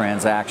equity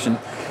transaction.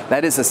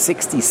 That is a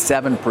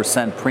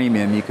 67%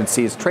 premium. You can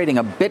see it's trading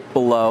a bit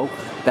below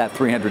that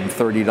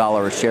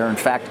 $330 a share. In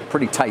fact,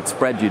 pretty tight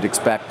spread you'd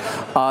expect.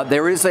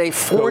 There is a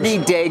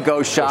 40-day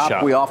go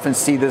shop. We often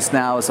see this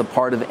now as a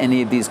part of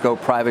any of these go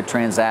private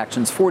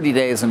transactions. 40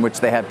 days in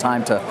which they have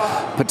time to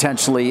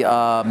potentially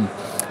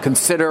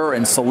consider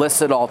and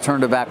solicit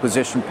alternative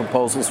acquisition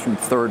proposals from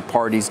third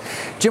parties.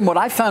 Jim, what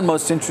I found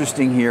most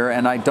interesting here,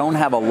 and I don't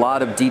have a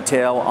lot of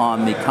detail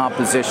on the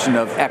composition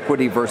of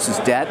equity versus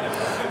debt,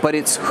 but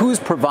it's who's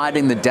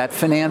providing the debt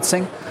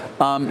financing.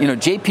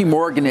 J.P.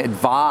 Morgan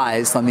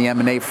advised on the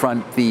M&A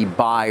front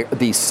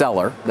the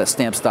seller, the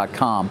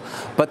Stamps.com,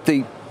 but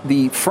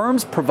the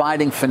firms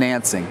providing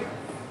financing,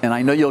 and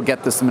I know you'll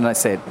get this the minute I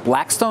say it,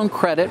 Blackstone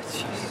Credit,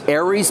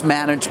 Ares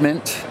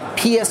Management,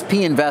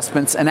 PSP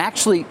Investments, and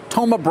actually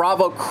Thoma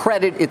Bravo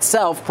Credit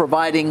itself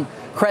providing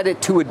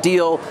credit to a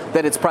deal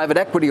that its private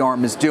equity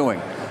arm is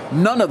doing.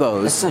 None of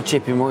those. That's not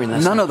J.P. Morgan.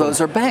 None of those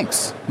are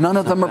banks. None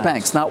of them are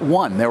banks. Not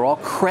one. They're all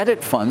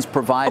credit funds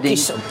providing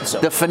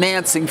the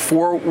financing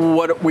for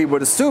what we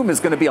would assume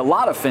is going to be a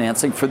lot of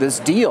financing for this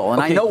deal.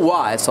 And I know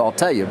why, so I'll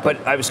tell you.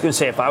 But I was going to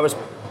say, if I was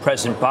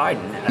President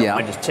Biden, I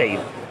wanted to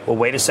say, well,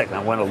 wait a second.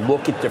 I want to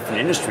look at different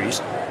industries.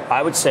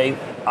 I would say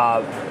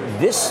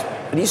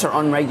these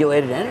are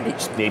unregulated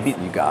entities. Maybe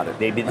you got it.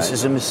 Maybe this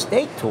is a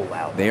mistake to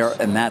allow this. They are,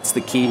 and that's the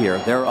key here.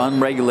 They're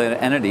unregulated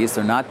entities.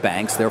 They're not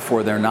banks.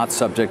 Therefore, they're not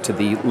subject to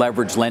the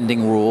leverage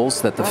lending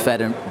rules that the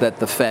Fed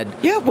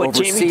what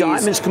Jamie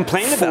Dimon's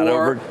complaining about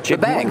over the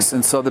banks.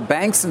 And so the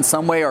banks, in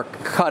some way, are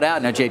cut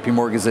out. Now, J.P.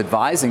 Morgan is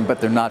advising,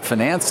 but they're not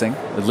financing,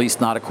 at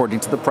least not according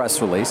to the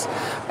press release.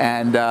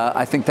 And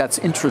I think that's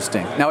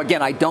interesting. Now,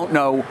 again, I don't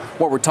know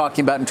what we're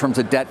talking about in terms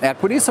of debt and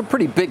equity. It's a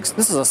pretty big.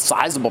 This is a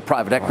sizable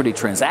private equity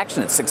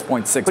transaction at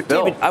 $6.6 but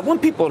billion. David, I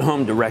want people at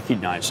home to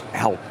recognize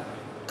how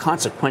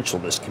consequential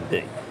this can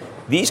be.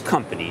 These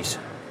companies,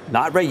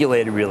 not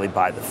regulated really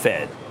by the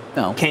Fed,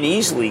 can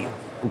easily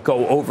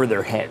go over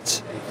their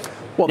heads.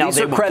 Well, these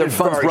are credit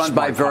funds run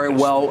by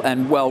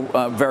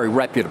very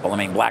reputable. I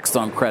mean,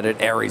 Blackstone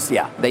Credit, Ares,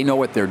 they know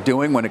what they're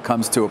doing when it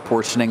comes to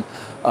apportioning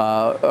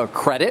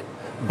credit.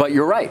 But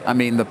you're right. I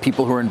mean, the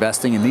people who are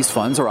investing in these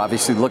funds are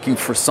obviously looking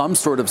for some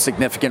sort of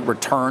significant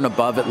return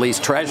above at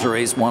least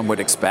treasuries, one would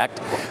expect,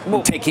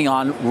 taking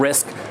on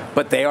risk.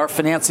 But they are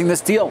financing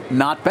this deal,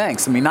 not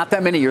banks. I mean, not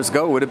that many years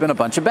ago, it would have been a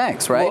bunch of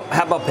banks, right? Well,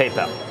 how about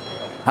PayPal?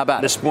 How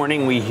about this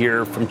morning we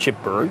hear from Chip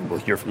Bergh. We'll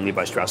hear from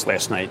Levi Strauss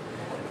last night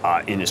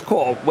in his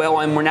call.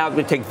 Well, and we're now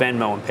going to take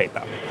Venmo and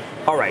PayPal.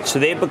 All right, so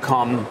they've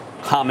become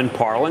common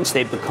parlance.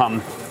 They've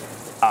become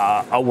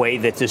a way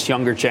that this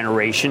younger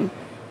generation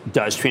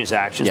does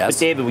transactions. Yes. But,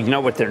 David, we know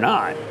what they're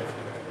not.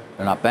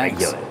 They're not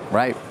banks.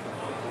 Regulated.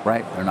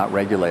 Right. They're not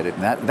regulated.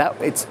 And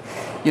that it's,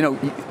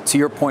 to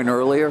your point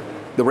earlier,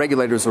 the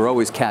regulators are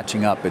always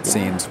catching up, it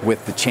seems,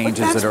 with the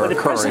changes that are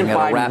occurring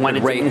at a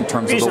rapid rate in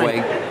terms of the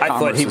way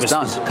commerce is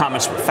done. His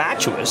comments were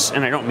fatuous,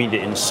 and I don't mean to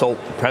insult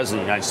the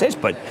President of the United States,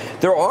 but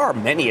there are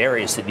many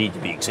areas that need to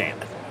be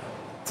examined.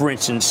 For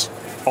instance,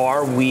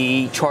 are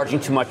we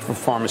charging too much for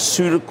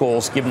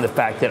pharmaceuticals, given the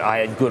fact that I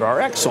had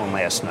GoodRx on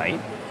last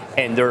night?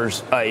 And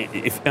there's,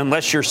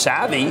 unless you're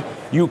savvy,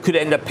 you could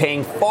end up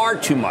paying far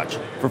too much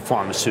for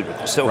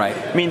pharmaceuticals. So,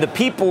 I mean, the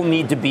people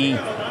need to be.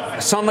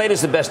 Sunlight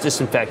is the best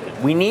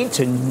disinfectant. We need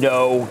to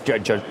know,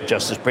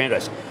 Justice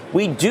Brandeis,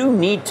 we do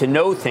need to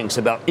know things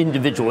about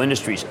individual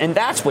industries. And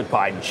that's what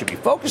Biden should be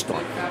focused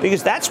on,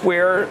 because that's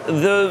where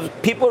the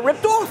people are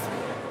ripped off.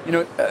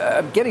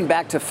 Getting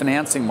back to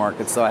financing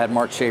markets, though, I had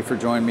Mark Schaefer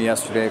join me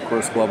yesterday, of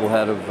course, global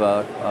head of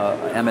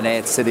M&A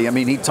at Citi. I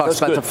mean, he talks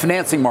about the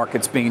financing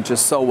markets being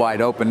just so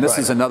wide open. This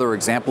is another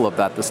example of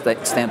that, the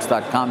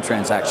Stamps.com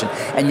transaction.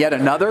 And yet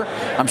another,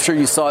 I'm sure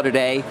you saw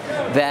today,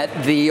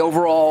 that the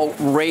overall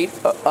rate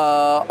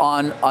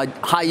on a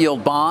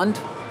high-yield bond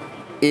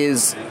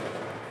is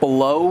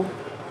below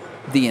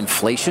the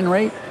inflation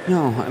rate.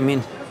 No, I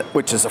mean,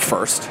 which is a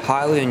first.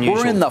 Highly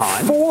unusual. We're in the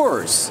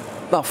fours.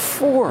 The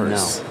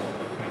fours. No.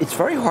 It's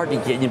very hard to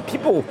get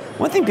people.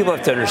 One thing people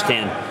have to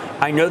understand,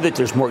 I know that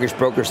there's mortgage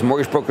brokers. The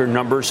mortgage broker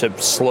numbers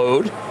have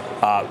slowed.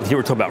 Here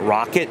we're talking about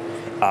Rocket,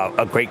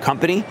 a great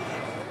company.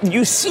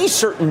 You see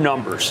certain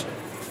numbers.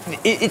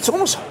 It's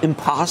almost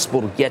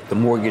impossible to get the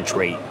mortgage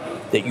rate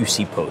that you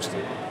see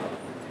posted.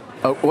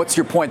 What's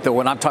your point, though,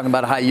 when I'm talking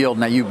about high yield?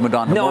 Now you've moved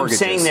on to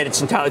mortgages. No, I'm saying that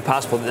it's entirely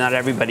possible that not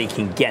everybody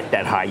can get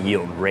that high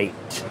yield rate.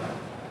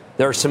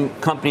 There are some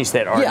companies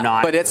that are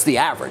not. But it's the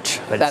average.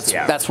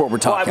 That's what we're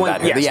talking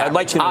about here. Yes, I'd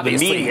like to know the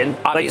median.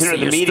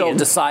 Obviously, you're still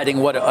deciding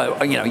what,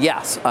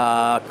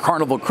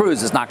 Carnival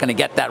Cruise is not going to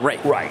get that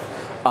rate. Right.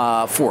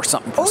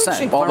 4-something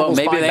percent. Although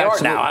maybe they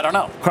are now. I don't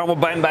know. Carnival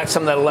buying back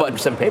some of that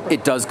 11% paper.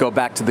 It does go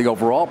back to the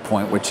overall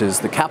point, which is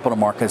the capital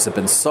markets have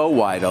been so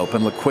wide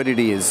open.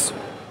 Liquidity is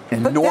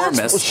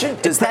enormous.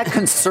 Does that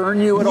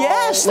concern you at all?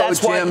 Yes, that's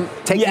Jim,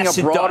 taking a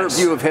broader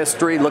view of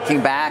history,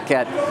 looking back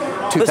at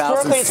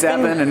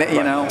 2007,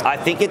 I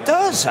think it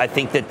does. I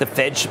think that the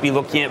Fed should be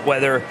looking at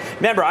whether.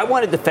 Remember, I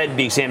wanted the Fed to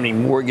be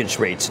examining mortgage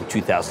rates in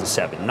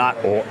 2007,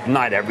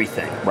 not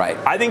everything. Right.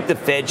 I think the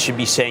Fed should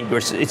be saying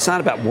it's not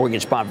about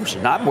mortgage bond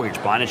versus not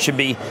mortgage bond. It should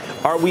be,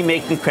 are we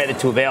making credit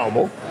to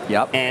available?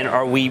 Yep. And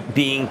are we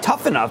being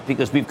tough enough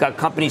because we've got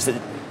companies that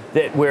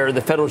where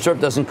the Federal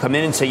Reserve doesn't come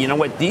in and say, you know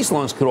what, these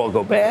loans could all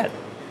go bad.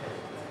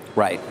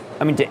 Right.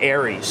 I mean, to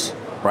Ares.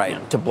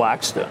 Right. To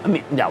Blackstone. I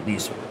mean, now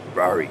these are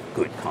very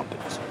good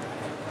companies.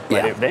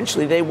 But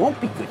eventually they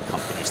won't be good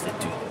companies that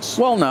do this.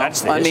 Well, no.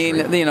 I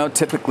mean,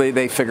 typically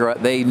they figure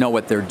out, they know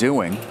what they're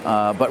doing.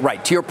 But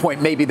right, to your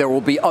point, maybe there will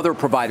be other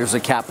providers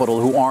of capital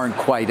who aren't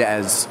quite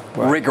as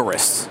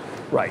rigorous.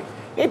 Right.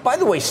 Hey, by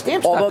the way,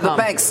 Stamps.com. Although the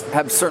banks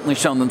have certainly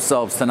shown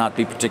themselves to not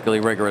be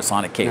particularly rigorous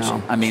on occasion.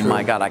 No, I mean, true.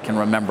 My God, I can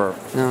remember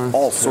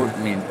all sorts.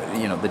 I mean,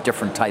 the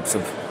different types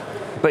of.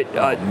 But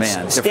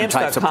different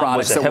types of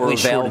products that were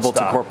available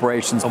to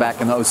corporations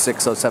back in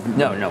 06, 07.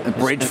 No.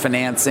 Bridge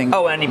financing.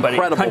 Anybody.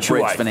 Incredible Countrywide.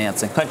 Bridge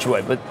financing.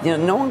 Countrywide, but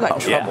no one got in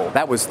trouble.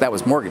 Yeah. That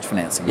was mortgage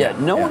financing.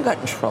 No one got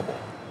in trouble.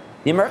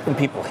 The American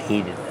people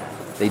hated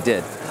that. They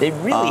did. They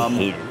really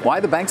hated it. Why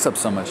are the banks up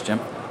so much, Jim?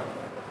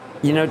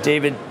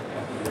 David,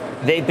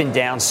 they've been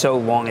down so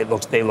long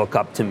they look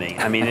up to me.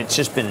 I mean, it's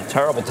just been a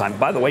terrible time.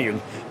 By the way,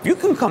 if you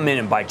can come in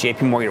and buy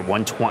JP Morgan at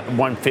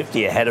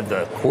 150 ahead of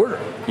the quarter,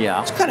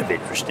 it's kind of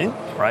interesting,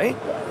 right?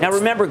 Now,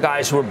 remember,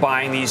 guys who are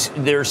buying these,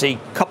 there's a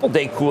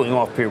couple-day cooling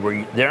off period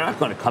where they're not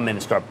going to come in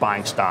and start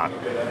buying stock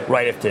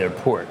right after the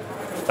report.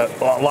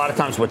 A lot of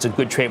times what's a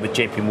good trade with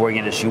JP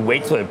Morgan is you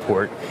wait till the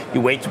report,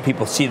 you wait till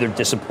people see they're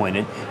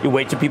disappointed, you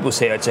wait till people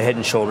say it's a head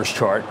and shoulders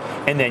chart,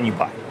 and then you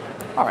buy.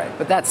 All right,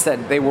 but that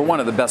said, they were one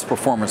of the best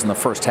performers in the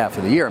first half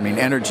of the year. I mean,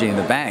 energy in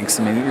the banks.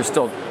 I mean,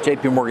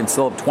 JP Morgan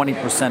still up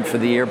 20% for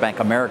the year. Bank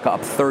of America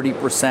up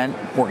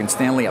 30%. Morgan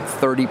Stanley up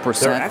 30%.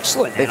 They're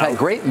excellent. They've had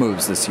great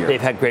moves this year.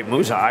 They've had great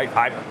moves.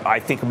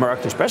 I think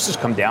American Express has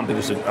come down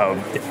because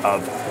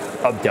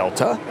of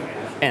Delta.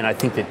 And I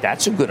think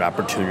that's a good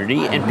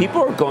opportunity. And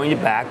people are going to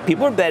back.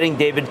 People are betting,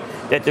 David,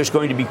 that there's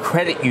going to be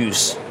credit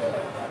use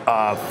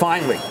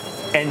finally.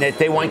 And that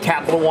they want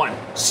Capital One,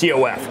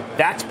 COF.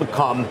 That's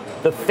become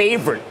the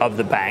favorite of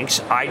the banks.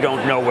 I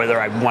don't know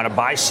whether I want to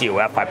buy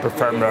COF. I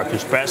prefer American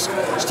Express.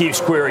 Steve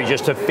Squeri,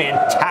 just a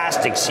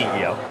fantastic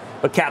CEO.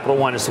 But Capital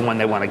One is the one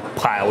they want to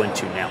pile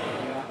into now.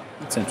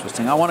 That's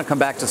interesting. I want to come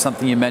back to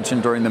something you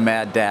mentioned during the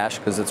Mad Dash,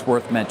 because it's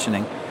worth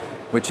mentioning,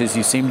 which is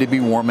you seem to be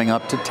warming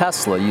up to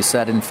Tesla. You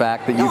said, in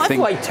fact, that you think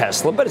I like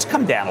Tesla, but it's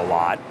come down a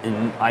lot,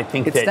 and I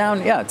think it's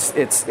down. Yeah,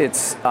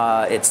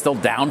 it's still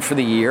down for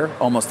the year,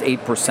 almost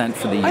 8%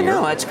 for the year. I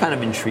know, that's kind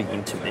of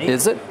intriguing to me.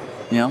 Is it?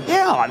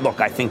 Yeah.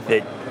 Look, I think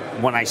that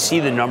when I see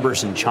the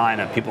numbers in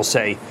China, people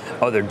say,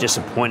 "Oh, they're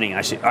disappointing."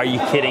 I say, "Are you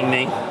kidding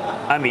me?"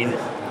 I mean,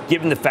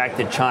 given the fact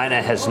that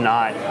China has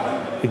not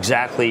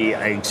exactly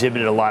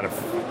exhibited a lot of,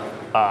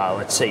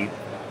 let's say,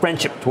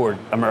 friendship toward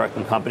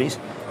American companies.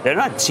 They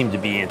don't seem to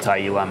be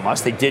anti-Elon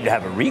Musk. They did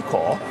have a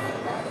recall,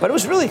 but it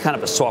was really kind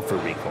of a softer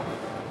recall.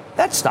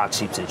 That stock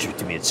seems interesting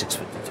to me at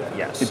 652.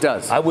 Yes, it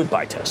does. I would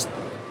buy Tesla.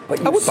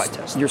 But I would buy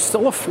Tesla. You're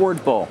still a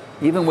Ford bull,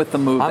 even with the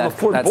move. I'm a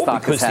Ford bull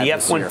because the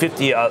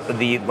F-150,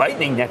 the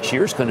Lightning next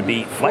year is going to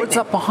be. Ford's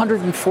up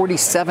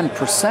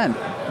 147%.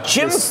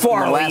 Jim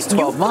Farley. Last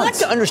 12 months.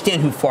 You've got to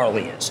understand who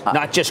Farley is,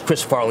 not just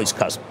Chris Farley's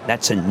cousin.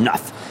 That's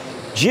enough.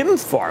 Jim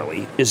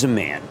Farley is a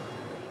man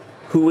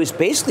who is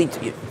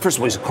basically, first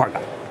of all, he's a car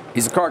guy.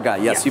 He's a car guy,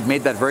 yes. Yeah. You've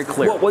made that very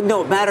clear. Well,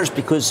 no, it matters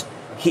because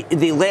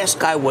the last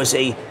guy was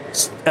a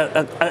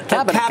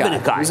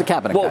cabinet guy. He was a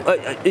cabinet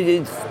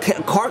guy.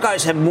 Car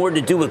guys have more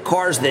to do with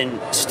cars than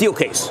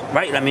Steelcase,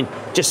 right? I mean,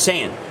 just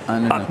saying.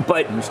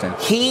 But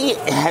he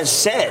has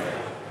said,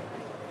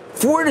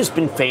 Ford has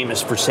been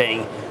famous for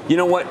saying, you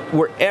know what,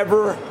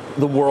 wherever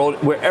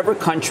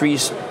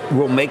countries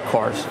will make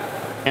cars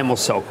and will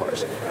sell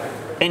cars.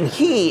 And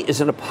he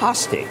is an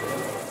apostate.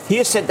 He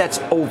has said that's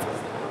over.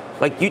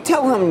 Like, you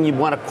tell him you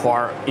want a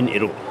car in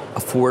Italy, a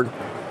Ford,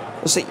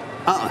 he'll say,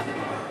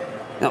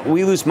 No,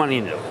 we lose money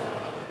in Italy.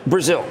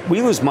 Brazil,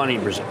 we lose money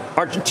in Brazil.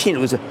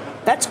 Argentina,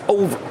 that's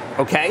over,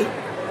 okay?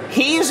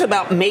 He is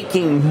about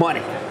making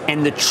money,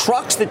 and the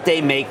trucks that they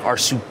make are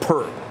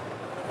superb.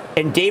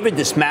 And David,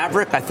 this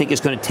Maverick, I think, is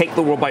going to take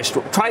the world by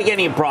storm. Try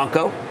getting a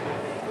Bronco.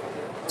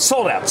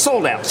 Sold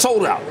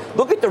out.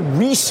 Look at the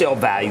resale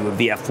value of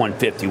the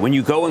F-150. When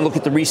you go and look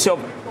at the resale,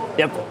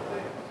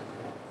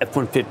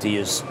 F-150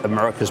 is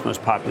America's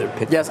most popular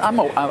pickup. Yes, I'm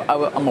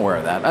aware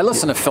of that. I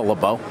listen to Phil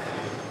LeBeau.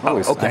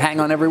 I hang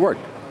on every word.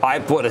 I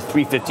bought a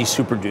 350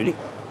 Super Duty.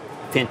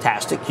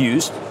 Fantastic,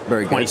 used.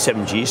 Very good.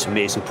 27 G's,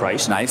 amazing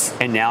price. Nice.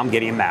 And now I'm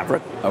getting a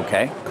Maverick.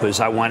 Okay. Because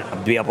I want to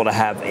be able to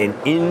have an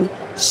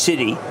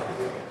in-city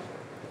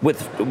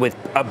with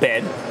a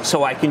bed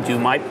so I can do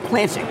my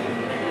planting.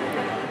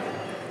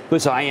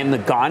 Because I am the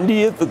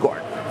Gandhi of the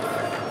garden.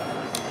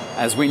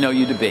 As we know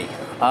you to be.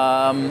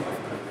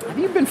 Have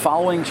you been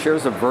following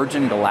shares of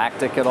Virgin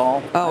Galactic at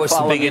all? Oh, it's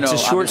a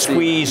short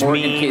squeeze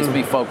Morgan meme. keeps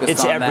me focused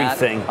it's on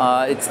everything.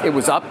 That. It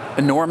was up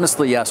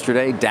enormously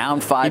yesterday,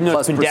 down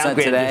 5+%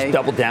 today. It's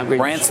double downgraded.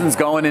 Branson's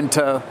going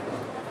into.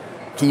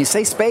 Can you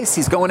say space?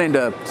 He's going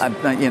into. I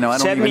don't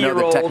even know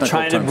the technical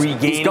trying terms. to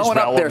regain He's going his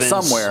up there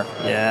relevance. somewhere.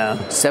 Yeah.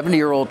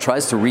 70-year-old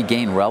tries to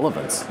regain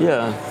relevance.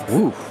 Yeah.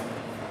 Ooh.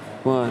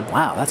 What?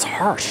 Wow, that's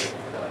harsh.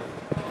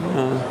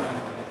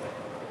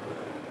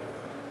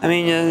 I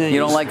mean, you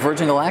don't like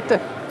Virgin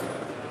Galactic?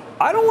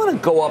 I don't want to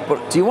go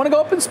up. Do you want to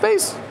go up in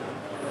space?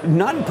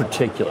 Not in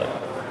particular.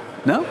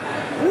 No?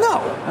 No.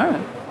 All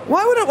right.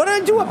 What did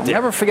I do up there?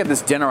 I'll never forget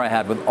this dinner I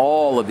had with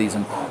all of these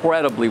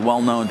incredibly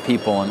well-known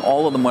people, and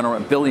all of them went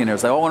around,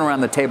 billionaires. They all went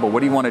around the table.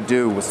 What do you want to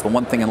do? What's the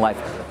one thing in life?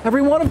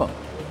 Every one of them.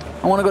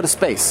 I want to go to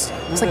space.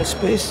 It's like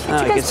space.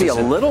 Could you guys be a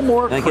little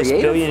more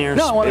creative? Billionaires.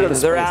 No, I want to go to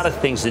space. They're out of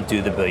things to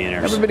do. The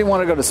billionaires. Everybody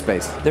want to go to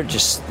space.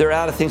 They're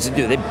out of things to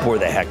do. They bore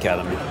the heck out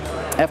of me.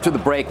 After the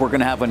break, we're going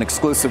to have an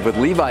exclusive with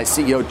Levi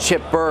CEO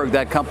Chip Bergh.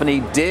 That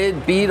company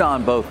did beat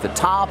on both the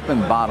top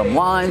and bottom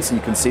lines, and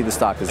you can see the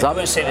stock is up. I'm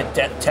going to say that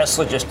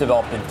Tesla just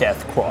developed a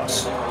death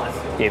cross.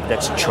 Dave,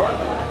 that's a chart.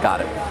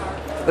 Got it.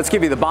 Let's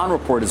give you the bond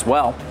report as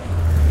well.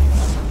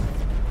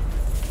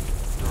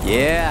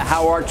 Yeah,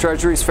 how are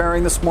treasuries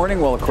faring this morning?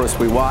 Well, of course,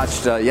 we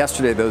watched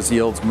yesterday those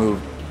yields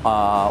move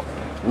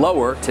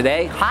lower.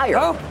 Today, higher.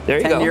 Oh, there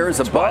you 10 go. 10 years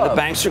That's above. why the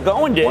banks are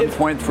going, Dave.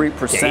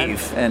 1.3%.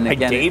 Dave, and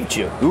again, I daved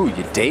you. Ooh,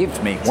 you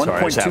daved me.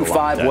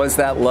 1.25 was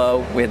that low.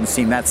 We hadn't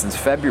seen that since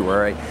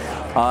February.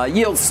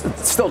 Yields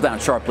still down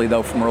sharply,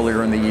 though, from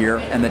earlier in the year.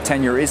 And the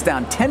 10-year is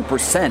down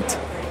 10%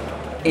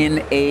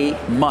 in a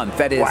month.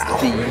 That is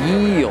the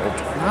yield,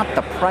 not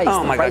the price.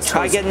 Oh, my God.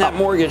 Try getting that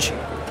mortgage.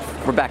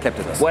 We're back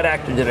after this. What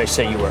actor did I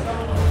say you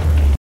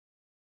were?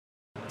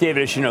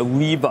 David, as you know,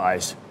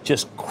 Levi's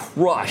just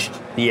crushed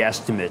the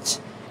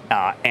estimates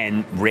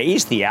and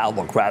raised the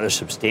outlook rather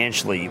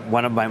substantially.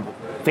 One of my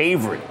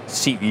favorite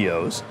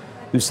CEOs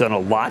who's done a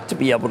lot to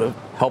be able to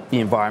help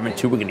the environment,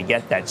 too. We're going to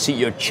get that.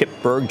 CEO Chip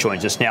Bergh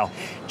joins us now.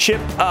 Chip,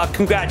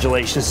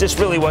 congratulations. This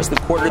really was the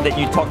quarter that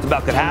you talked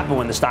about could happen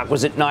when the stock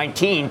was at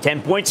 19,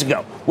 10 points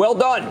ago. Well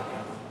done.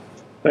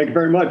 Thank you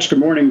very much. Good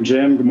morning,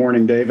 Jim. Good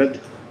morning, David.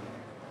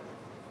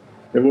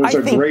 It was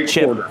a great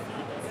quarter.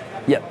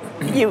 Yep.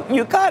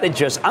 You got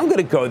to I'm going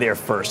to go there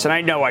first, and I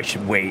know I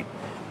should wait,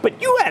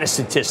 but you had a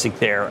statistic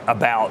there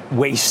about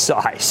waist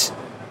size.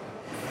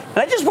 And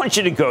I just want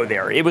you to go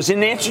there. It was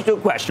an answer to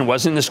a question,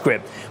 wasn't in the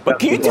script. But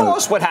can you tell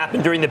us what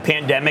happened during the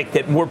pandemic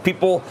that more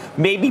people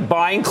may be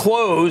buying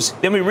clothes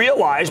than we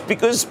realized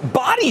because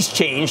bodies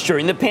changed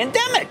during the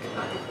pandemic?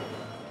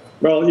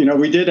 Well,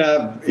 we did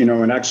have,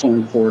 an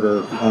excellent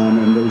quarter,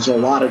 and there's a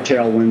lot of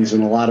tailwinds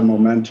and a lot of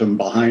momentum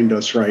behind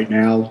us right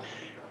now.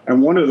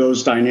 And one of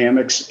those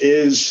dynamics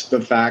is the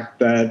fact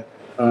that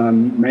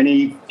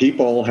many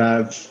people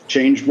have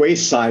changed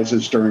waist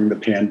sizes during the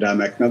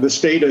pandemic. Now, this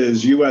data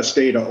is U.S.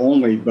 data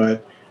only,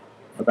 but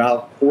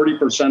about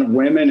 40% of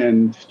women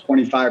and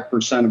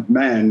 25% of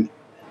men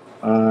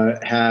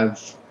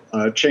have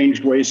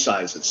changed waist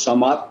sizes,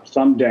 some up,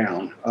 some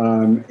down.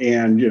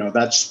 And,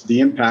 that's the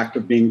impact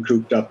of being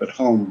cooped up at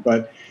home.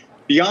 But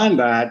beyond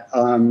that,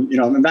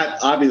 and that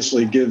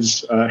obviously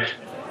gives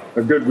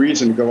a good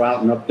reason to go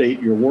out and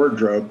update your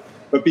wardrobe.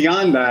 But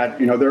beyond that,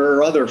 there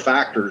are other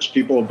factors.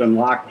 People have been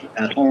locked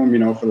at home,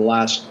 for the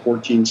last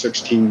 14,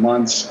 16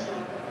 months.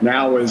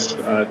 Now as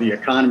the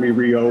economy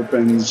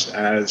reopens,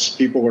 as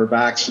people are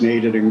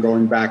vaccinated and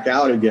going back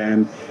out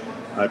again,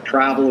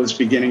 travel is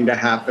beginning to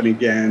happen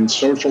again.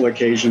 Social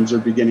occasions are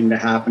beginning to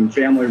happen,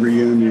 family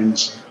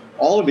reunions.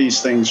 All of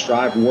these things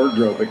drive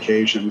wardrobe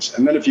occasions.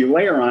 And then if you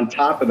layer on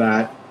top of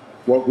that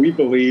what we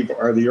believe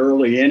are the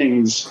early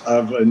innings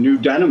of a new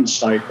denim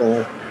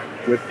cycle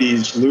with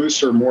these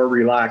looser, more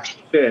relaxed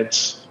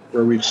fits,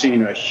 where we've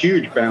seen a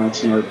huge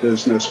bounce in our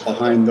business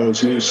behind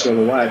those new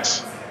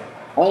silhouettes.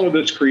 All of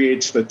this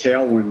creates the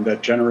tailwind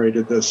that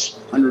generated this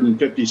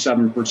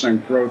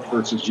 157% growth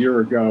versus a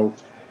year ago,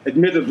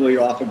 admittedly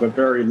off of a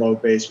very low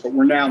base, but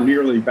we're now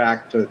nearly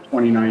back to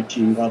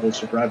 2019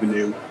 levels of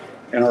revenue.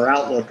 And our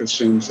outlook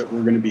assumes that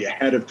we're going to be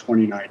ahead of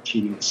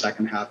 2019 in the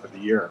second half of the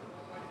year.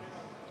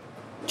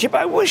 Chip,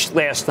 I wish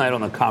last night on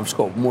the conference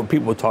call more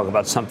people would talk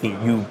about something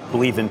you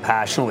believe in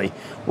passionately.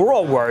 We're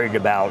all worried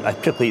about,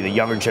 particularly the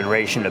younger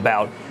generation,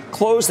 about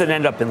clothes that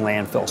end up in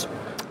landfills,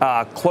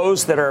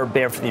 clothes that are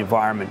bad for the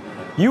environment.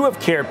 You have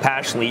cared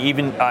passionately,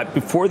 even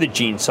before the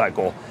jean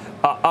cycle,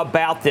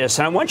 about this,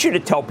 and I want you to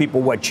tell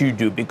people what you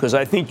do, because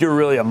I think you're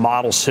really a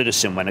model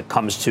citizen when it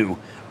comes to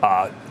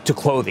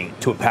clothing,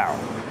 to apparel.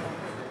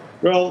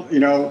 Well,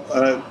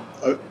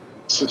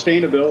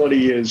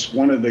 sustainability is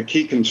one of the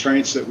key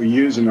constraints that we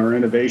use in our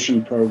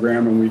innovation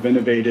program, and we've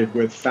innovated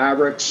with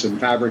fabrics and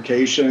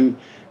fabrication.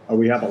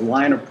 We have a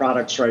line of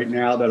products right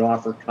now that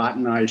offer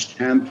cottonized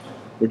hemp,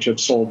 which have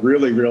sold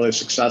really, really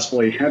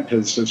successfully. Hemp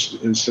is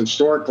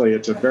historically,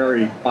 it's a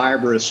very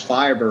fibrous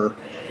fiber.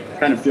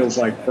 Kind of feels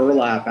like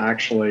burlap,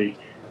 actually.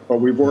 But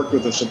we've worked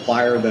with a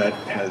supplier that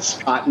has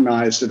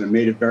cottonized it and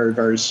made it very,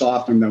 very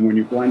soft. And then when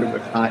you blend it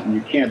with cotton,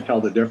 you can't tell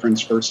the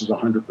difference versus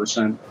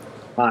 100%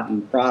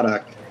 cotton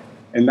product.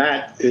 And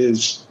that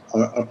is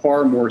a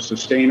far more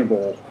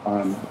sustainable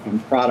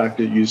product.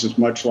 It uses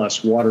much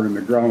less water in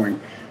the growing.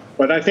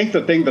 But I think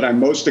the thing that I'm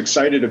most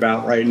excited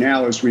about right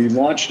now is we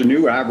launched a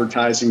new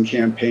advertising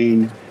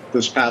campaign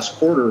this past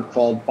quarter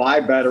called Buy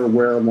Better,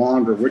 Wear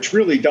Longer, which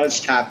really does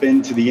tap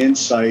into the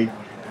insight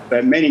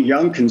that many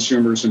young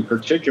consumers in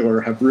particular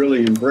have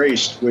really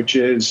embraced, which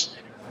is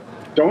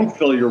don't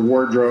fill your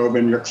wardrobe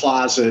and your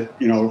closet,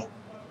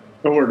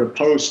 pillar to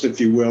post,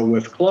 if you will,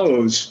 with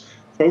clothes.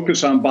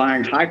 Focus on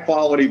buying high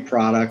quality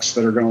products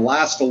that are going to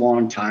last a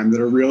long time,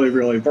 that are really,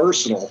 really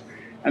versatile.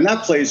 And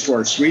that plays to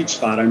our sweet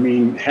spot. I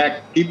mean,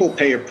 heck, people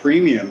pay a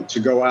premium to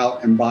go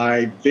out and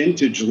buy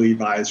vintage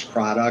Levi's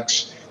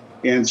products.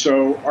 And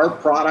so our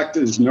product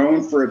is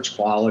known for its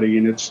quality,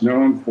 and it's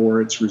known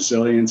for its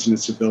resilience and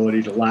its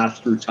ability to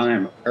last through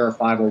time. A pair of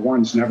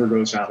 501s never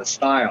goes out of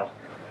style.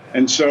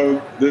 And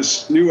so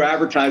this new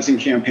advertising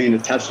campaign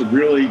had tested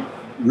really,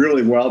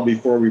 really well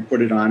before we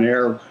put it on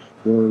air.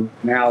 We're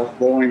now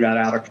rolling that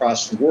out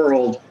across the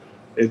world.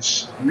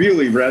 It's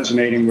really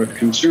resonating with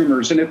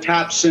consumers, and it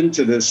taps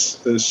into this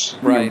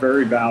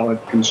very valid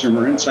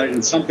consumer insight,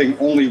 and something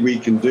only we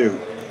can do.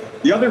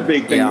 The other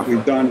big thing that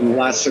we've done in the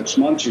last 6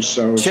 months or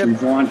so is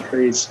we've launched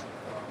a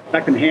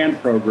secondhand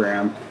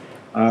program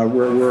where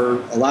we're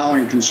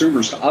allowing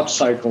consumers to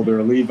upcycle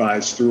their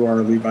Levi's through our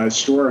Levi's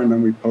store, and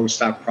then we post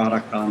that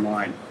product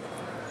online.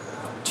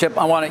 Chip,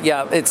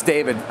 it's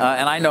David.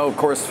 And I know, of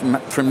course,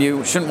 from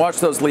you, shouldn't watch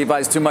those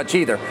Levi's too much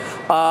either.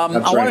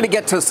 I wanted to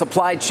get to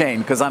supply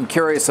chain because I'm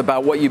curious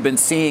about what you've been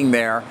seeing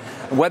there,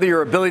 whether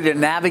your ability to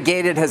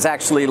navigate it has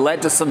actually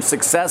led to some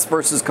success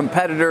versus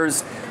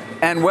competitors,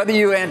 and whether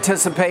you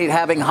anticipate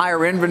having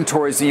higher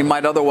inventories than you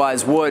might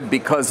otherwise would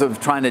because of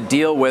trying to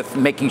deal with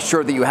making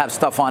sure that you have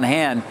stuff on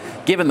hand,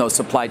 given those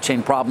supply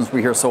chain problems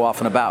we hear so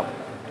often about.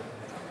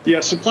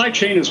 Yeah, supply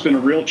chain has been a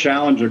real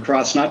challenge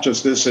across not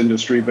just this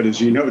industry, but as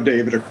you know,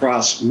 David,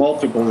 across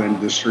multiple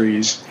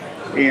industries.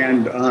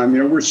 And,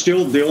 we're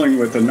still dealing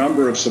with a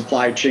number of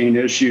supply chain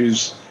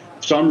issues,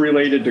 some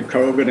related to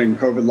COVID and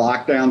COVID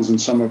lockdowns in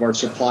some of our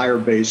supplier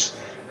base.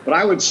 But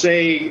I would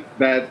say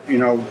that,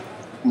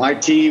 our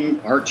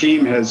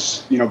team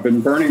has,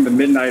 been burning the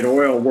midnight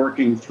oil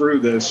working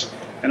through this.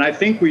 And I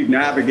think we've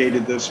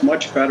navigated this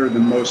much better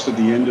than most of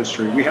the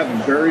industry. We have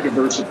a very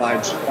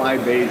diversified supply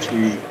base.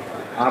 We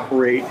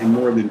operate in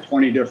more than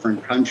 20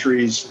 different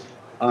countries.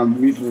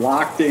 We've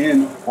locked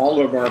in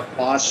all of our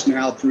costs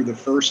now through the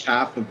first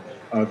half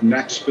of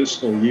next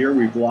fiscal year.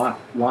 We've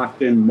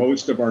locked in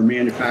most of our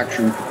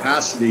manufacturing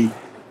capacity.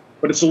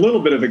 But it's a little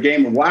bit of a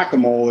game of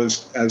whack-a-mole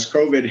as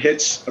COVID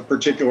hits a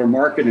particular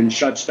market and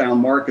shuts down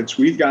markets.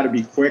 We've got to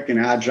be quick and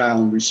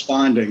agile in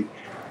responding.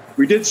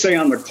 We did say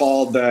on the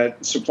call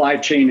that supply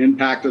chain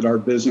impacted our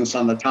business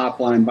on the top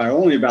line by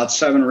only about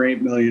 $7 or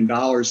 $8 million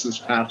this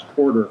past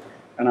quarter.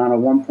 And on a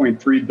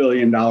 $1.3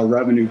 billion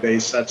revenue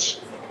base,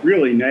 that's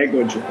really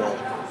negligible.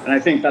 And I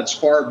think that's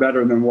far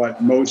better than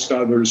what most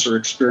others are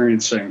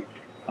experiencing.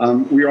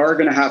 We are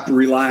going to have to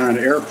rely on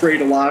air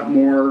freight a lot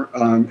more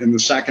in the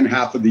second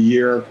half of the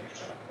year.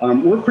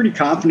 We're pretty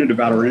confident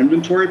about our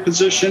inventory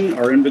position.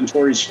 Our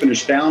inventory's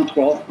finished down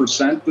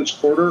 12% this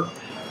quarter.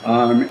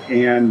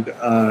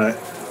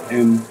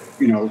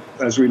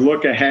 As we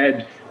look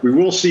ahead, we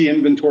will see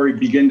inventory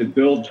begin to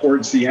build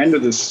towards the end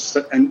of the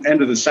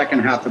second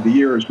half of the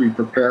year as we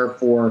prepare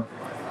for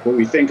what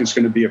we think is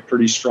going to be a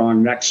pretty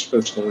strong next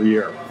fiscal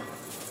year.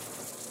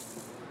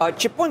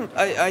 Chip,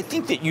 I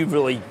think that you've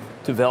really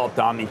developed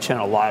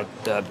omnichannel a lot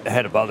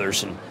ahead of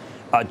others, and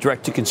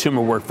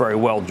direct-to-consumer worked very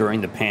well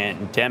during the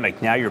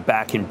pandemic. Now you're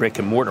back in brick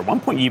and mortar. At one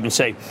point you even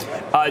say,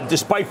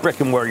 despite brick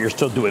and mortar, you're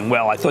still doing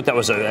well. I thought that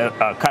was a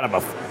kind of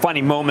a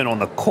funny moment on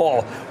the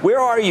call. Where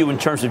are you in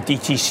terms of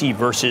DTC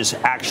versus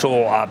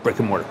actual brick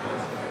and mortar?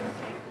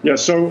 Yeah,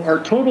 so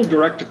our total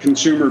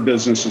direct-to-consumer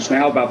business is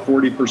now about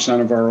 40%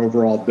 of our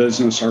overall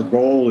business. Our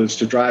goal is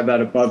to drive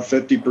that above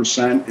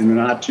 50% in the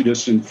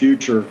not-too-distant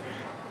future.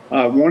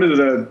 One of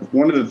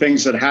the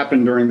things that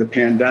happened during the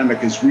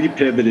pandemic is we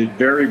pivoted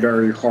very,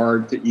 very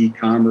hard to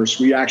e-commerce.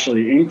 We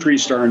actually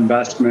increased our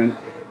investment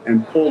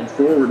and pulled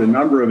forward a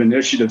number of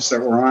initiatives that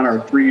were on our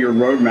 3-year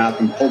roadmap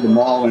and pulled them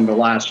all into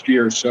last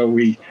year. So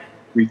we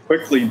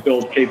quickly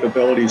built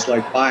capabilities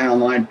like buy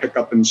online, pick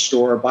up in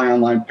store, buy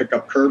online, pick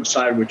up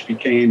curbside, which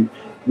became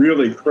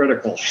really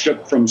critical.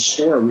 Ship from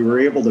store. We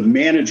were able to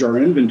manage our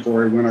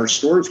inventory when our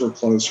stores were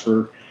closed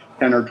for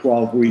 10 or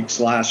 12 weeks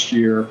last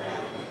year.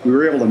 We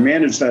were able to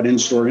manage that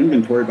in-store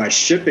inventory by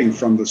shipping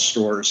from the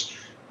stores.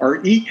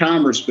 Our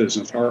e-commerce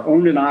business, our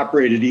owned and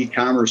operated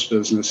e-commerce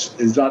business,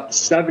 is up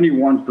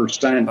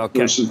 71%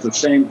 versus the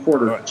same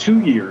quarter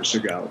 2 years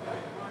ago.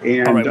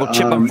 And, all right, well,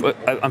 Chip,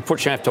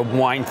 unfortunately, I have to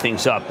wind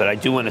things up, but I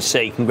do want to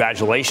say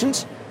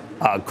congratulations.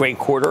 Great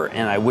quarter,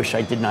 and I wish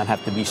I did not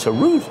have to be so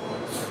rude,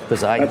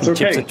 because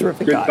Chip's a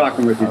terrific guy. Good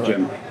talking with you,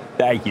 Jim.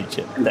 Thank you,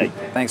 Chip. Thank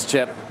you. Thanks,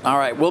 Chip. All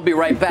right, we'll be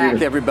right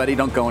back, everybody.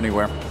 Don't go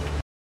anywhere.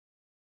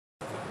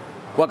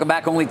 Welcome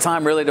back. Only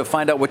time really to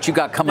find out what you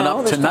got coming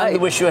up tonight. Time to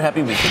wish you a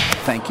happy weekend.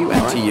 Thank you,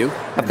 and to you.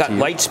 I've got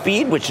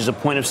Lightspeed, which is a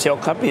point-of-sale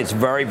company. It's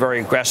very,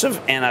 very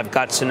aggressive. And I've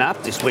got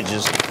Synaptics, which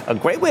is a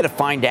great way to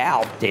find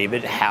out,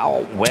 David,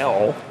 how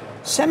well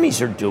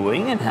semis are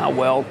doing and how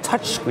well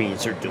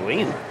touchscreens are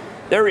doing. And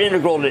they're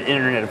integral to the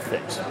Internet of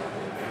Things.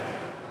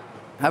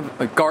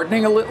 Have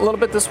gardening a little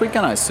bit this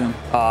weekend, I assume.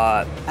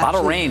 A lot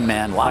of rain,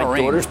 man. A lot of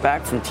rain. My daughter's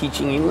back from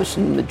teaching English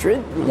in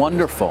Madrid.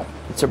 Wonderful.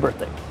 It's her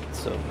birthday,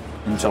 so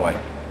enjoy.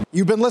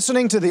 You've been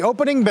listening to The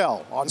Opening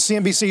Bell on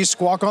CNBC's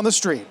Squawk on the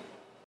Street.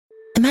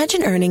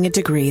 Imagine earning a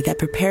degree that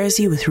prepares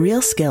you with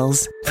real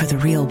skills for the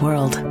real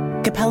world.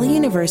 Capella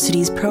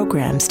University's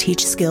programs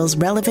teach skills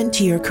relevant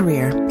to your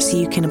career so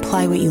you can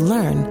apply what you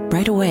learn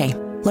right away.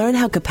 Learn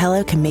how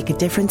Capella can make a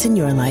difference in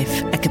your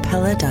life at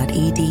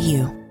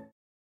capella.edu.